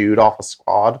one dude off a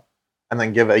squad, and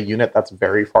then give a unit that's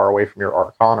very far away from your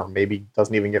Archon, or maybe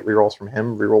doesn't even get rerolls from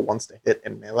him, reroll once to hit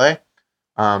in melee.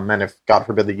 And if, God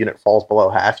forbid, the unit falls below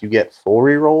half, you get full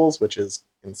rerolls, which is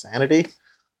insanity.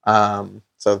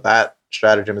 So that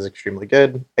stratagem is extremely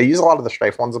good. I use a lot of the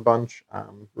Strife ones a bunch.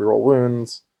 Reroll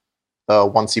wounds, the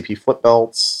 1 CP flip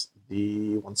belts,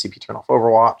 the 1 CP turn off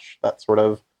Overwatch, that sort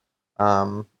of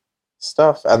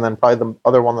stuff. And then probably the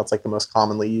other one that's the most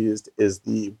commonly used is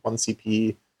the 1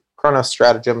 CP Cronos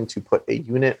stratagem to put a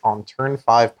unit on turn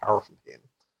 5 power from pain.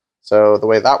 So the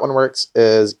way that one works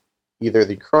is either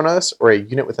the Cronos or a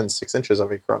unit within 6 inches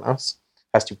of a Cronos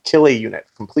has to kill a unit,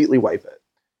 completely wipe it.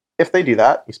 If they do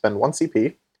that, you spend 1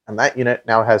 CP, and that unit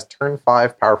now has turn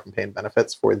 5 power from pain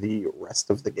benefits for the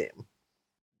rest of the game.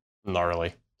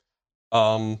 Gnarly.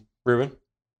 Ruben,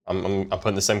 I'm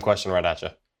putting the same question right at you.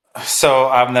 So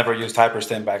I've never used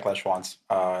Hyperstim Backlash once.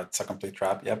 It's a complete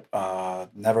trap. Yep.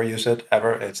 Never use it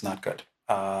ever. It's not good.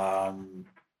 2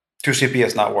 CP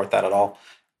is not worth that at all.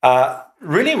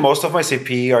 Really, most of my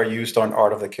CP are used on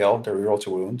Art of the Kill, the reroll to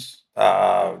wounds.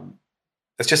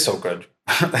 It's just so good.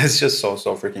 It's just so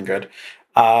freaking good.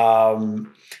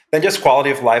 Then just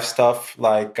quality of life stuff,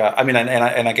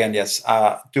 and again, yes,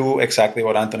 do exactly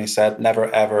what Anthony said.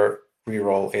 Never ever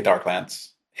reroll a Dark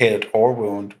Lance, hit or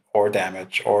wound or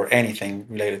damage or anything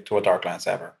related to a Dark Lance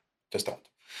ever. Just don't.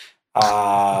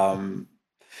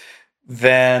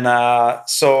 Then,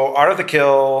 so Art of the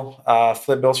Kill,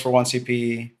 flip bills for 1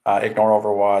 CP, ignore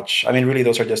Overwatch. Really,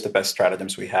 those are just the best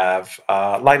stratagems we have.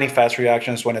 Lightning fast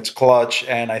reactions when it's clutch,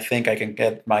 and I think I can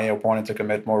get my opponent to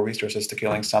commit more resources to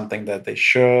killing something that they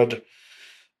should.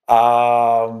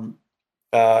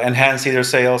 Enhance either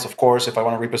sales, of course. If I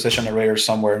want to reposition a raider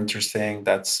somewhere interesting,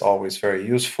 that's always very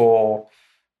useful.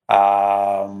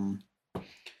 I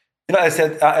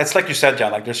said it's like you said,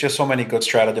 John. Like there's just so many good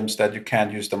stratagems that you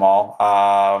can't use them all.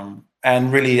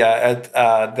 And really,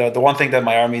 the one thing that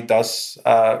my army does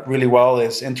really well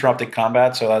is interrupted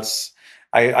combat. So that's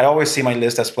I always see my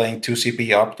list as playing 2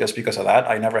 CP up just because of that.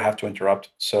 I never have to interrupt.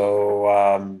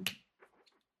 So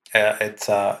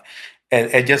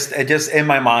it just in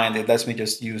my mind it lets me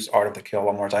just use Art of the Kill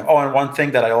one more time. Oh, and one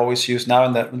thing that I always use now,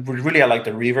 and that really I like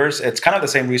the Reavers. It's kind of the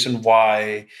same reason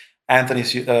why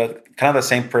Anthony's kind of the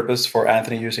same purpose for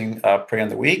Anthony using Prey on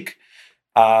the Weak.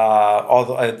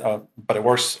 But it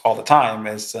works all the time.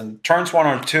 Is in turns 1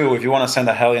 or 2, if you want to send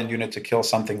a Hellion unit to kill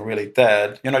something really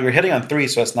dead, you're hitting on 3,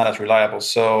 so it's not as reliable.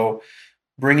 So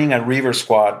bringing a Reaver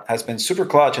squad has been super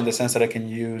clutch in the sense that I can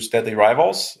use Deadly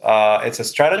Rivals. It's a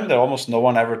stratagem that almost no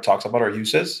one ever talks about or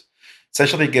uses.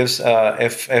 Essentially gives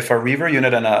if a Reaver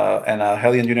unit and a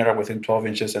Hellion unit are within 12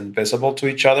 inches and visible to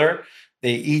each other,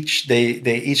 they each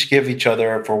give each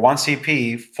other for 1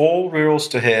 CP full rerolls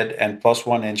to hit and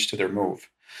 +1 inch to their move.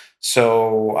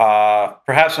 So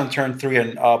perhaps on turn 3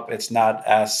 and up, it's not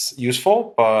as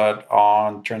useful, but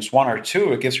on turns 1 or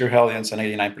 2, it gives your Hellions an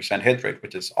 89% hit rate,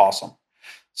 which is awesome.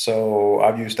 So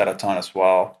I've used that a ton as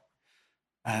well,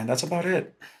 and that's about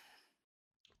it.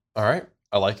 All right,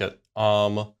 I like it.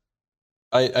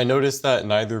 I noticed that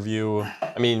neither of you.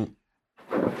 I mean,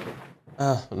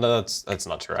 no, that's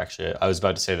not true. Actually, I was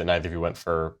about to say that neither of you went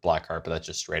for Blackheart, but that's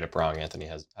just straight up wrong. Anthony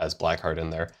has Blackheart in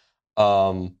there.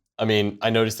 I mean, I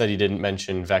noticed that he didn't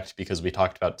mention Vect because we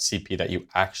talked about CP that you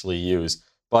actually use.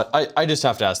 But I just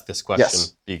have to ask this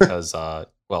question because,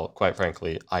 well, quite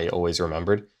frankly, I always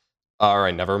remembered. Or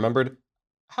I never remembered.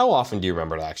 How often do you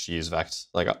remember to actually use Vect?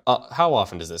 Like, how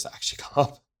often does this actually come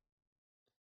up?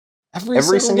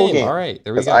 Every single game. All right,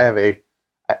 there we go. I have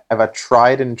a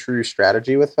tried and true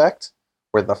strategy with Vect,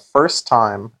 where the first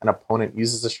time an opponent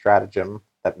uses a stratagem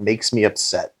that makes me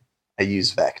upset, I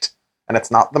use Vect. And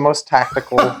it's not the most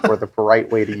tactical or the right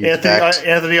way to use Vect.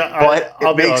 Anthony,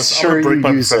 I'll be honest. I'm going to break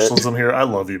my professionalism here. I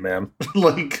love you, man.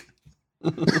 Like...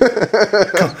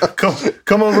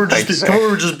 come over,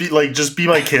 just be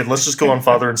my kid. Let's just go on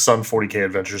father and son 40K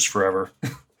adventures forever.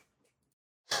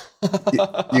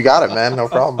 You got it, man. No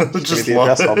problem. Just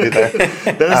love it. I'll be there.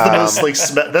 That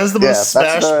is the most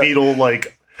Smash Beetle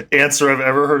answer I've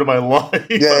ever heard in my life.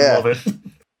 I love it.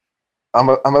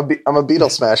 I'm a beetle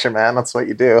smasher, man. That's what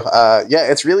you do.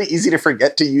 It's really easy to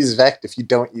forget to use Vect if you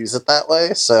don't use it that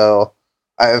way. So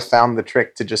I have found the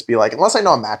trick to just be like, unless I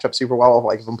know a matchup super well,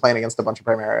 like if I'm playing against a bunch of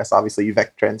Primaris, obviously you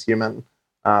Vect Transhuman.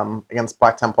 Against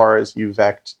Black Templars, you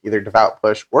Vect either Devout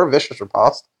Push or Vicious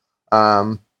Riposte.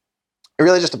 It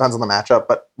really just depends on the matchup,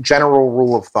 but general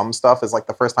rule of thumb stuff is like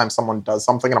the first time someone does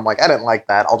something and I'm like, I didn't like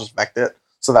that, I'll just Vect it,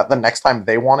 so that the next time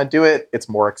they want to do it, it's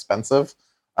more expensive.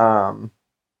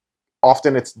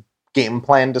 Often it's game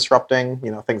plan disrupting,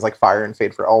 things like Fire and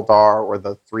Fade for Eldar or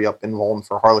the 3-up Invuln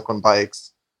for Harlequin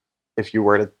Bikes, if you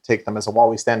were to take them as a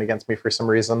Wally stand against me for some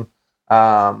reason.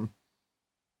 Things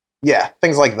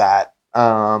like that.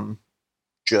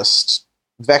 Just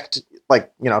Vect,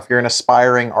 if you're an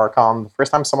aspiring Archon, the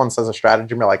first time someone says a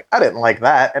stratagem, you're like, I didn't like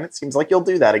that, and it seems like you'll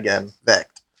do that again.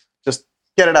 Vect. Just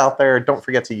get it out there. Don't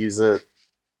forget to use it.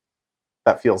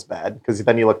 That feels bad, because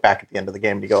then you look back at the end of the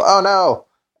game and you go, oh no,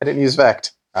 I didn't use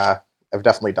Vect. I've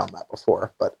definitely done that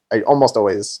before, but I almost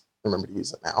always remember to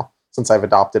use it now, since I've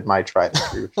adopted my tried and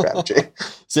true strategy.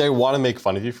 See, I want to make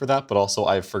fun of you for that, but also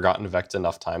I've forgotten Vect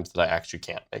enough times that I actually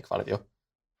can't make fun of you.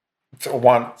 There you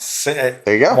go.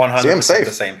 100%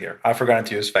 the same here. I've forgotten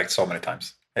to use Vect so many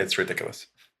times. It's ridiculous.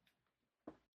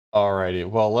 Alrighty,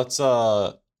 well let's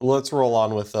roll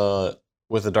on with the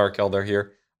Dark Eldar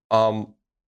here.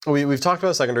 We've talked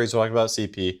about secondaries, we talked about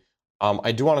CP.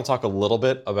 I do want to talk a little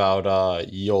bit about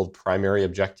yield primary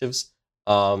objectives.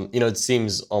 It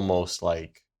seems almost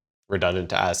like redundant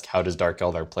to ask, how does Dark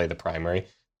Eldar play the primary?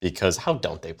 Because how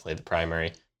don't they play the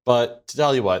primary? But to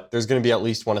tell you what, there's going to be at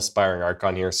least one aspiring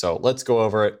Archon here, so let's go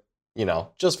over it,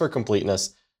 just for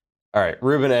completeness. All right,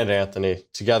 Ruben and Anthony,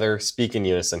 together, speak in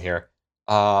unison here.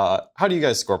 How do you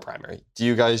guys score primary? Do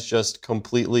you guys just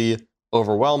completely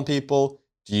overwhelm people?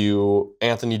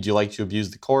 Anthony, do you like to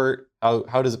abuse the court?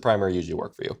 How does the primary usually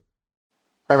work for you?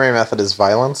 Primary method is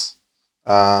violence.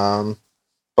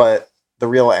 But the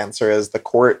real answer is the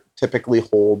court typically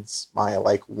holds my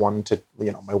my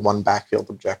one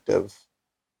backfield objective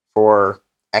for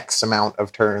X amount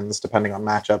of turns, depending on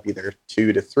matchup, either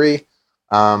 2 to 3.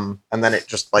 And then it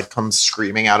just comes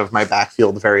screaming out of my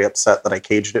backfield, very upset that I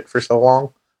caged it for so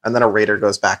long. And then a raider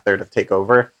goes back there to take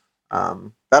over.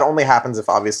 That only happens if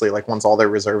obviously like once all their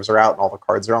reserves are out and all the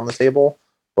cards are on the table.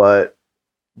 But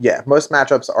yeah, most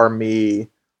matchups are me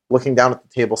looking down at the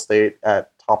table state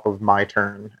at top of my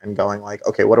turn and going like,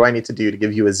 okay, what do I need to do to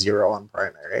give you a 0 on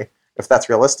primary? If that's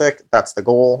realistic, that's the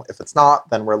goal. If it's not,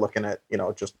 then we're looking at,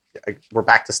 just we're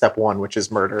back to step 1, which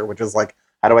is murder, which is like,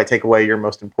 how do I take away your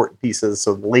most important pieces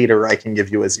so later I can give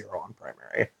you a 0 on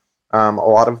primary? A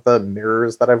lot of the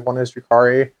mirrors that I've won as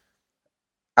Drukhari,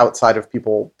 outside of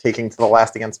people taking to the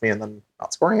last against me and then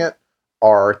not scoring it,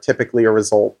 are typically a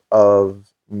result of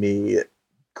me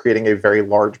creating a very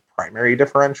large primary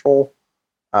differential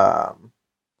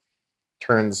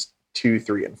turns 2,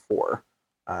 3, and 4.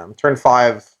 Turn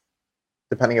 5,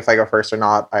 depending if I go first or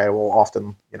not, I will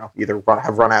often, either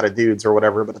have run out of dudes or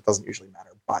whatever, but it doesn't usually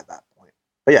matter by that point.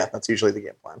 But yeah, that's usually the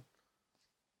game plan.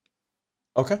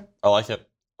 Okay, I like it.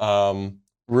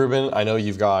 Ruben, I know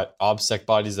you've got obsec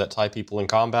bodies that tie people in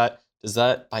combat. Does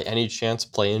that, by any chance,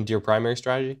 play into your primary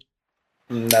strategy?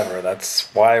 Never.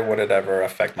 Why would it ever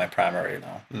affect my primary?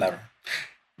 No,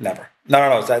 never.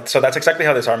 No. So that's exactly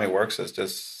how this army works. It's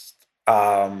just,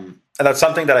 and that's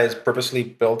something that I purposely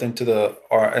built into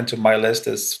my list,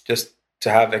 is just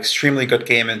to have extremely good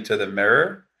game into the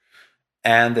mirror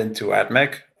and into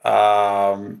Admech,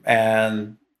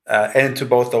 and into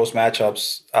both those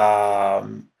matchups.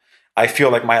 I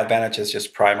feel like my advantage is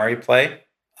just primary play.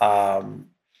 I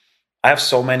have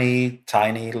so many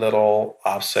tiny little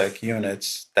OPSEC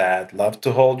units that love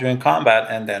to hold you in combat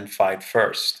and then fight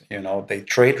first. They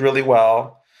trade really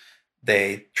well.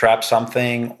 They trap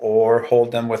something or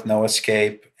hold them with no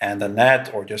escape and a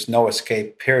net, or just no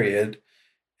escape, period.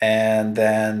 And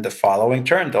then the following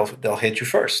turn, they'll hit you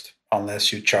first,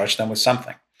 unless you charge them with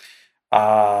something.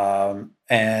 I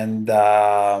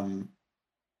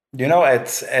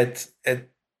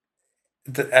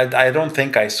don't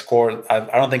think I've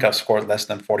scored less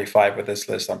than 45 with this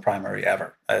list on primary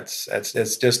ever.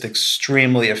 It's just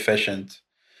extremely efficient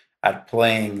at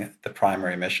playing the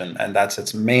primary mission, and that's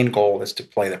its main goal, is to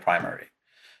play the primary.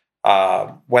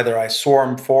 Whether I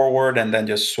swarm forward and then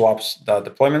just swaps the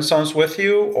deployment zones with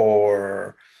you,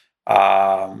 or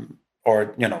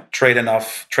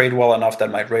trade well enough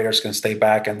that my raiders can stay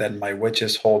back and then my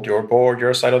witches hold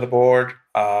your side of the board.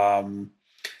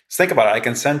 Think about it. I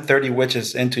can send 30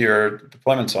 witches into your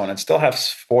deployment zone and still have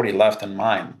 40 left in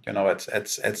mine.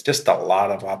 It's just a lot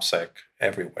of OPSEC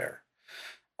everywhere.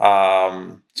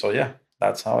 So yeah,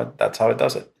 that's how it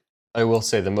does it. I will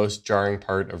say the most jarring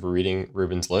part of reading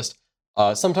Ruben's list,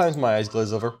 sometimes my eyes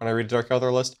glaze over when I read a Dark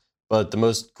Eldar list, but the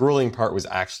most grueling part was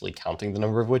actually counting the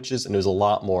number of witches, and it was a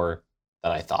lot more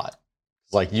than I thought.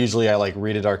 Like, usually I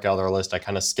read a Dark Eldar list, I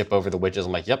kind of skip over the witches.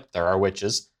 I'm like, yep, there are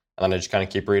witches, and then I just kind of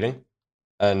keep reading.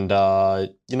 And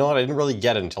you know what? I didn't really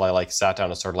get it until I sat down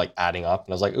and started adding up,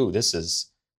 and I was like, "Ooh, this is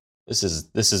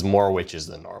more witches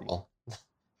than normal."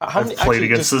 I've played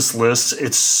against this list.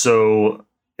 It's so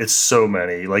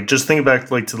many. Just think back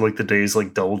to the days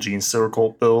double Gene Stealer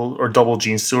cult build or double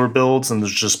Gene Stealer builds, and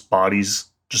there's just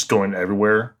bodies just going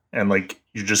everywhere, and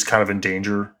you're just kind of in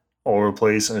danger all over the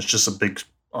place, and it's just a big,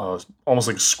 almost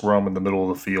like a scrum in the middle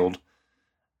of the field,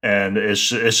 and it's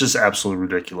just absolutely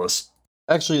ridiculous.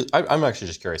 Actually, I'm actually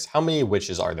just curious. How many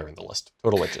witches are there in the list?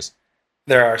 Total witches?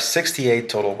 There are 68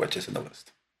 total witches in the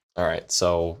list. All right,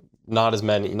 so not as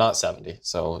many, not 70.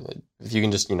 So if you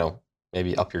can just,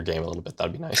 maybe up your game a little bit,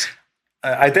 that'd be nice.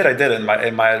 I did. In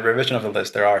my revision of the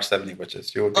list, there are 70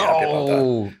 witches. You would be happy about that.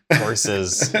 Oh,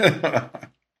 horses.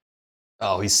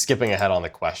 Oh, he's skipping ahead on the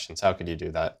questions. How could you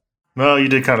do that? Well, you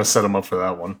did kind of set him up for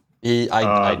that one.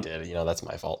 I did. That's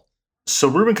my fault. So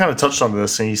Ruben kind of touched on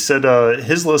this, and he said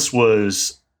his list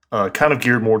was kind of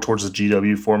geared more towards the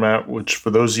GW format, which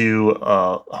for those of you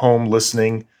home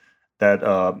listening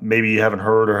that maybe you haven't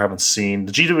heard or haven't seen,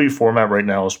 the GW format right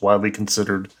now is widely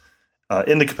considered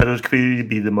in the competitive community to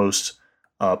be the most,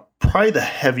 probably the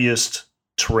heaviest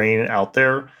terrain out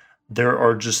there. There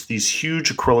are just these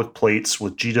huge acrylic plates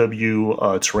with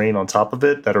GW terrain on top of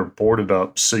it that are boarded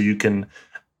up, so you can...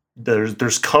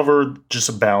 There's cover just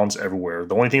abounds everywhere.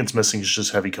 The only thing that's missing is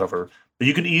just heavy cover. But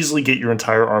you can easily get your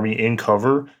entire army in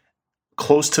cover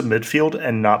close to midfield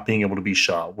and not being able to be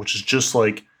shot, which is just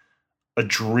like a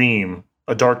dream,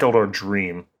 a Dark Eldar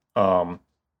dream.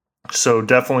 So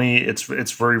definitely it's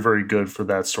very, very good for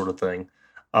that sort of thing.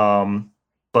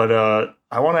 But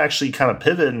I want to actually kind of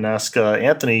pivot and ask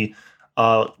Anthony,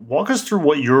 walk us through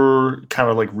what your kind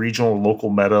of regional and local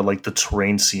meta, the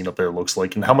terrain scene up there looks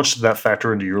like, and how much did that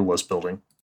factor into your list building?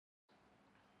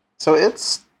 So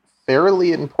it's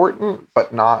fairly important,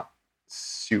 but not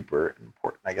super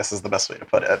important, I guess is the best way to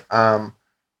put it.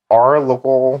 our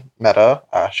local meta,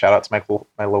 shout out to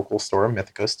my local store,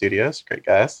 Mythico Studios, great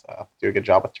guys, do a good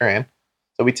job with terrain.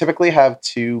 So we typically have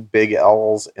 2 big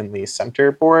L's in the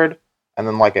center board, and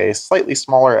then like a slightly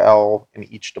smaller L in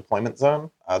each deployment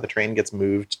zone. The terrain gets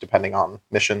moved depending on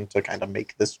mission to kind of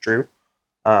make this true.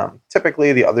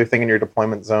 Typically, the other thing in your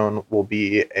deployment zone will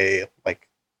be a like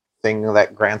thing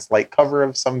that grants light cover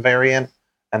of some variant,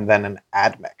 and then an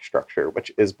AdMech structure,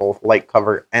 which is both light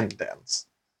cover and dense.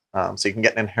 So you can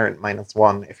get an inherent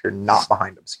 -1 if you're not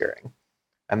behind obscuring.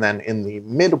 And then in the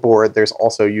mid board, there's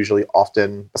also usually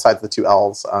often, besides the 2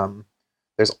 L's,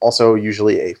 there's also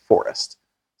usually a forest.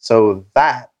 So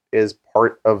that is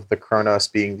part of the Cronos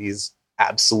being these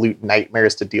absolute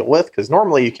nightmares to deal with, because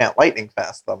normally you can't lightning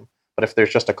fast them, but if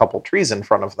there's just a couple trees in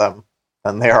front of them,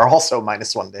 then they are also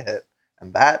 -1 to hit,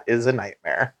 and that is a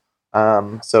nightmare.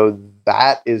 So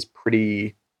that is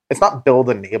pretty, it's not build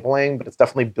enabling, but it's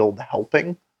definitely build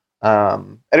helping. I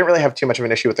didn't really have too much of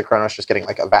an issue with the Cronos just getting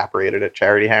like evaporated at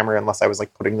Charity Hammer unless I was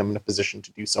like putting them in a position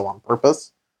to do so on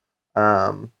purpose.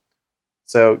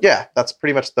 So yeah, that's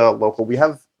pretty much the local. We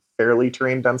have fairly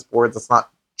terrain dense boards. It's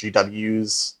not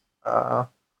GW's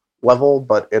level,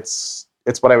 but it's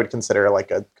what I would consider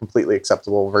like a completely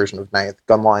acceptable version of Ninth.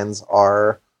 Gunlines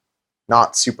are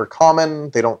not super common.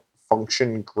 They don't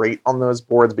function great on those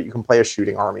boards, but you can play a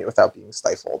shooting army without being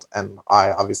stifled. And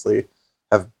I obviously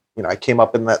have, I came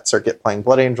up in that circuit playing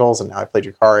Blood Angels, and now I play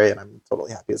Drukhari, and I'm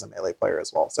totally happy as a melee player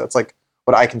as well. So it's like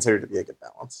what I consider to be a good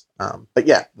balance. But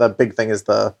yeah, the big thing is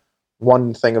the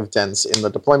 1 thing of dense in the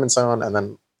deployment zone, and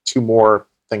then 2 more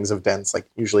things of dense, like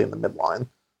usually in the midline.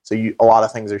 So a lot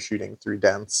of things are shooting through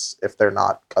dense if they're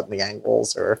not cutting the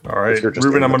angles, or all right, if you're just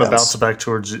Ruben, I'm going to bounce it back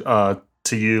towards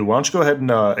to you. Why don't you go ahead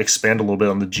and expand a little bit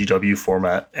on the GW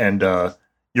format and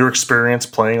your experience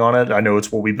playing on it? I know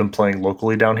it's what we've been playing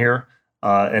locally down here,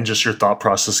 and just your thought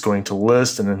process going to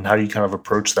list, and then how you kind of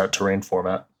approach that terrain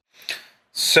format.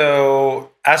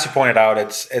 So, as you pointed out,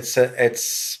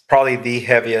 it's probably the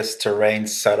heaviest terrain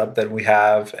setup that we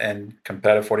have in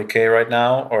competitive 40K right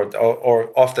now, or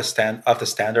off the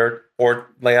standard board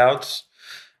layouts.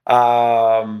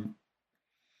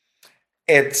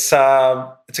 It's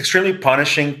extremely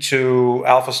punishing to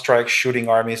Alpha Strike shooting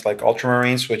armies like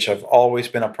Ultramarines, which have always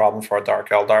been a problem for a Dark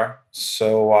Eldar.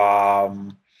 So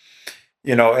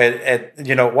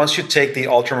once you take the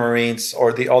Ultramarines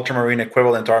or the Ultramarine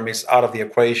equivalent armies out of the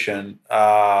equation,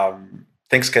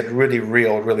 things get really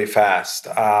real really fast.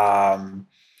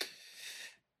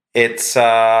 It's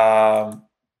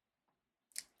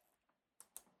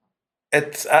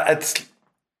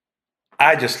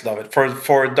I just love it.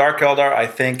 For Dark Eldar, I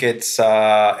think it's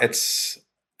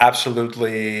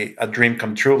absolutely a dream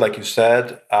come true, like you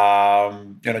said.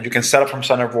 You can set up from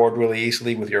center board really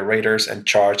easily with your raiders and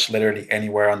charge literally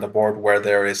anywhere on the board where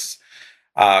there is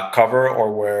cover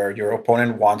or where your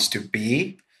opponent wants to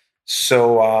be.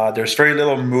 So there's very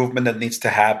little movement that needs to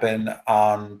happen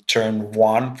on turn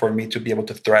 1 for me to be able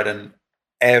to threaten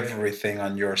everything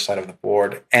on your side of the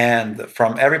board. And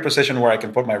from every position where I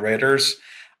can put my raiders,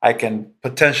 I can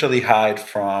potentially hide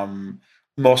from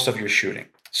most of your shooting.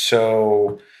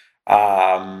 So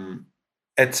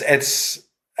it's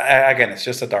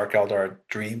just a Dark Eldar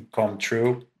dream come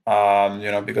true.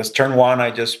 Because turn 1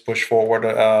 I just push forward,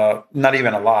 not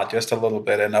even a lot, just a little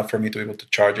bit, enough for me to be able to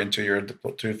charge into your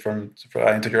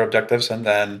into your objectives, and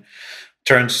then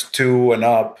turns 2 and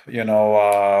up,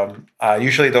 I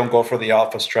usually don't go for the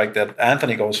alpha strike that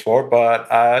Anthony goes for, but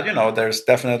there's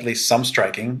definitely some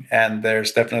striking, and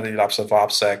there's definitely lots of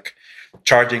OPSEC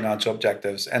charging onto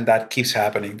objectives, and that keeps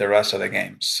happening the rest of the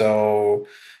game. So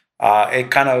it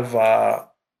kind of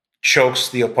chokes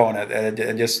the opponent, and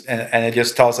it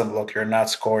just tells them, look, you're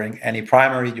not scoring any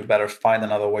primary. You better find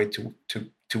another way to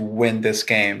win this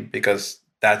game, because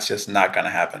that's just not going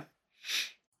to happen.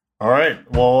 All right.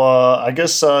 Well, I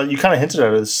guess you kind of hinted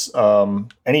at this.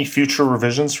 Any future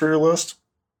revisions for your list?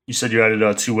 You said you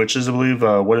added 2 witches, I believe.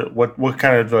 What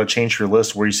kind of changed your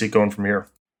list? Where do you see it going from here?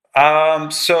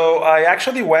 So I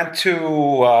actually went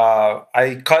to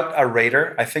I cut a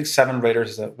raider. I think 7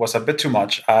 raiders was a bit too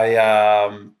much.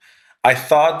 I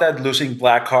thought that losing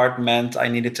Blackheart meant I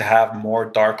needed to have more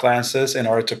Dark Lances in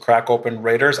order to crack open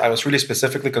raiders. I was really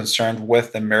specifically concerned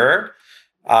with the mirror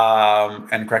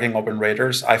and cracking open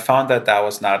raiders. I found that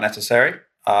was not necessary,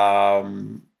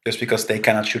 just because they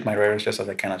cannot shoot my raiders just as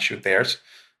they cannot shoot theirs,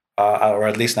 or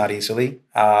at least not easily.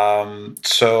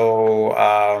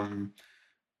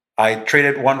 I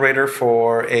traded 1 raider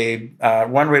for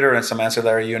one raider and some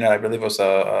ancillary unit. I believe it was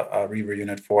a Reaver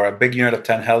unit for a big unit of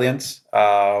 10 Hellions,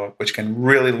 which can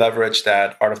really leverage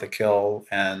that Art of the Kill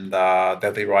and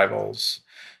Deadly Rivals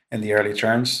in the early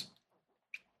turns.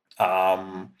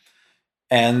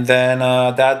 And then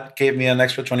that gave me an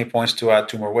extra 20 points to add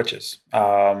 2 more witches.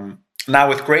 Now,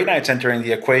 with Grey Knights entering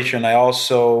the equation, I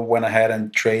also went ahead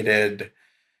and traded,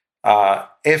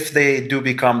 if they do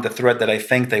become the threat that I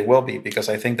think they will be, because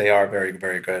I think they are very,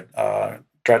 very good.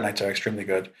 Dread Knights are extremely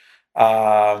good.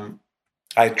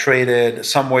 I traded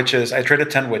some witches. I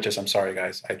traded 10 witches. I'm sorry,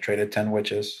 guys. I traded 10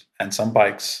 witches and some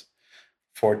bikes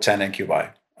for 10 incubi,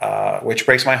 which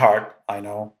breaks my heart. I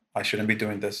know I shouldn't be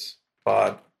doing this,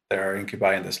 but there are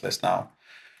incubi in this list now,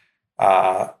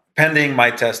 pending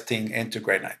my testing into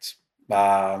Great Knights.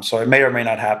 So it may or may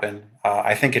not happen.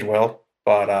 I think it will,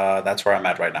 but that's where I'm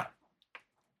at right now.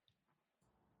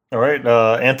 All right,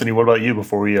 Anthony, what about you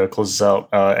before we close this out?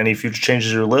 Any future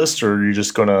changes to your list, or are you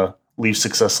just going to leave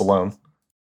success alone?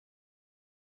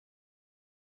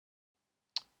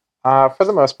 For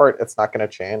the most part, it's not going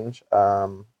to change.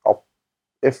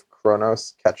 If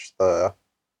Cronos catch the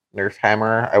nerf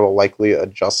hammer, I will likely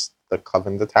adjust the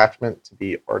Coven detachment to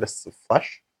be Artists of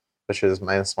Flesh, which is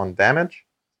 -1 damage,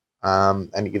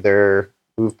 and either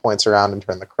move points around and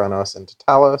turn the Cronos into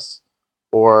Talos,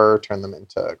 or turn them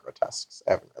into Grotesques.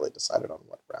 I haven't really decided on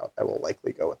what route I will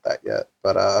likely go with that yet,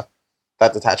 but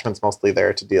that detachment's mostly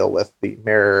there to deal with the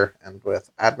Mirror and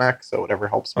with AdMech, so whatever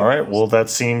helps me. All right, well,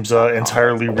 that seems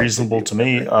entirely reasonable to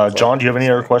me. John, do you have any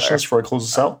other questions before I close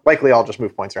this out? Likely I'll just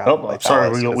move points around. Oh,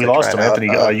 sorry, we lost him, Anthony.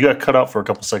 You got cut out for a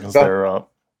couple seconds there.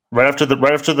 Right after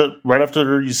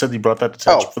you said you brought that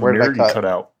detachment for the Mirror, you cut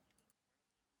out.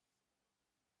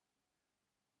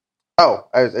 Oh,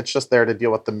 it's just there to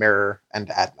deal with the Mirror and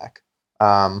AdMech.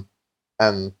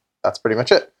 And that's pretty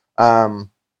much it.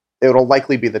 It'll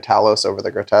likely be the Talos over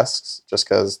the Grotesques, just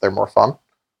because they're more fun.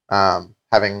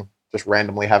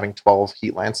 Randomly having 12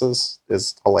 Heat Lances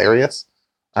is hilarious.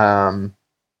 On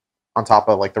top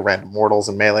of like the random mortals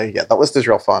and melee. Yeah, that list is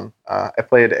real fun. I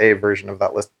played a version of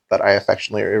that list that I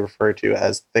affectionately refer to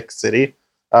as Thick City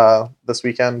this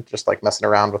weekend, just like messing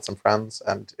around with some friends,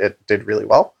 and it did really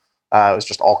well. It was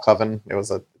just all Coven. It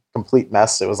was a complete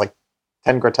mess. It was like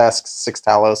 10 Grotesques, 6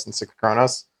 Talos, and 6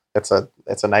 Cronos. It's a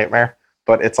nightmare,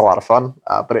 but it's a lot of fun.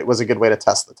 But it was a good way to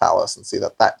test the Talos and see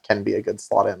that can be a good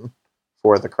slot in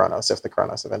for the Cronos if the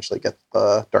Cronos eventually get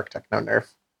the Dark Techno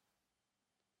nerf.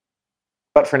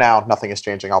 But for now, nothing is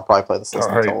changing. I'll probably play this list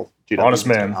until GW. Honest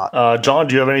man. John,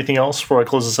 do you have anything else before I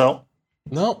close this out?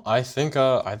 No, I think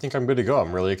I'm good to go.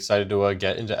 I'm really excited to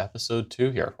get into episode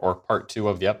 2 here, or part 2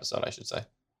 of the episode, I should say.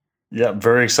 Yeah, I'm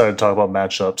very excited to talk about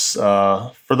matchups.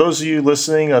 For those of you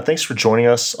listening, thanks for joining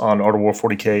us on Art of War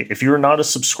 40K. If you're not a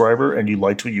subscriber and you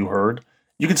liked what you heard,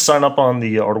 you can sign up on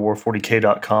the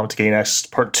artofwar40k.com to gain access to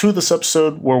part 2 of this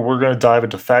episode, where we're going to dive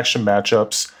into faction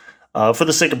matchups. For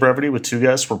the sake of brevity, with 2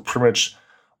 guests, we're pretty much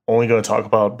only going to talk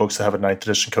about books that have a 9th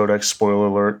edition codex. Spoiler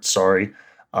alert, sorry.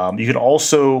 You can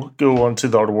also go onto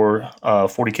the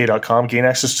artofwar40k.com, gain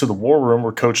access to the War Room,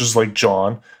 where coaches like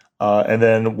John, and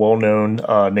then well-known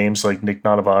names like Nick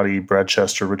Nanavati, Brad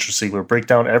Chester, Richard Siegler break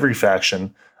down every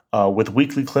faction with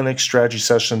weekly clinics, strategy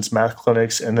sessions, math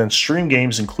clinics, and then stream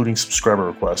games, including subscriber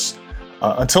requests.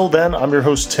 Until then, I'm your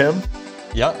host, Tim.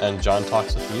 Yeah, and John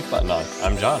talks with the mute button on.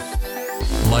 I'm John.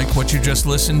 Like what you just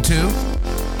listened to?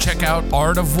 Check out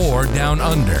Art of War Down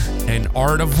Under and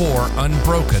Art of War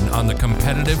Unbroken on the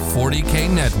competitive 40K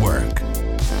network.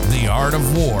 The Art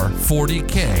of War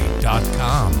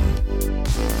 40K.com.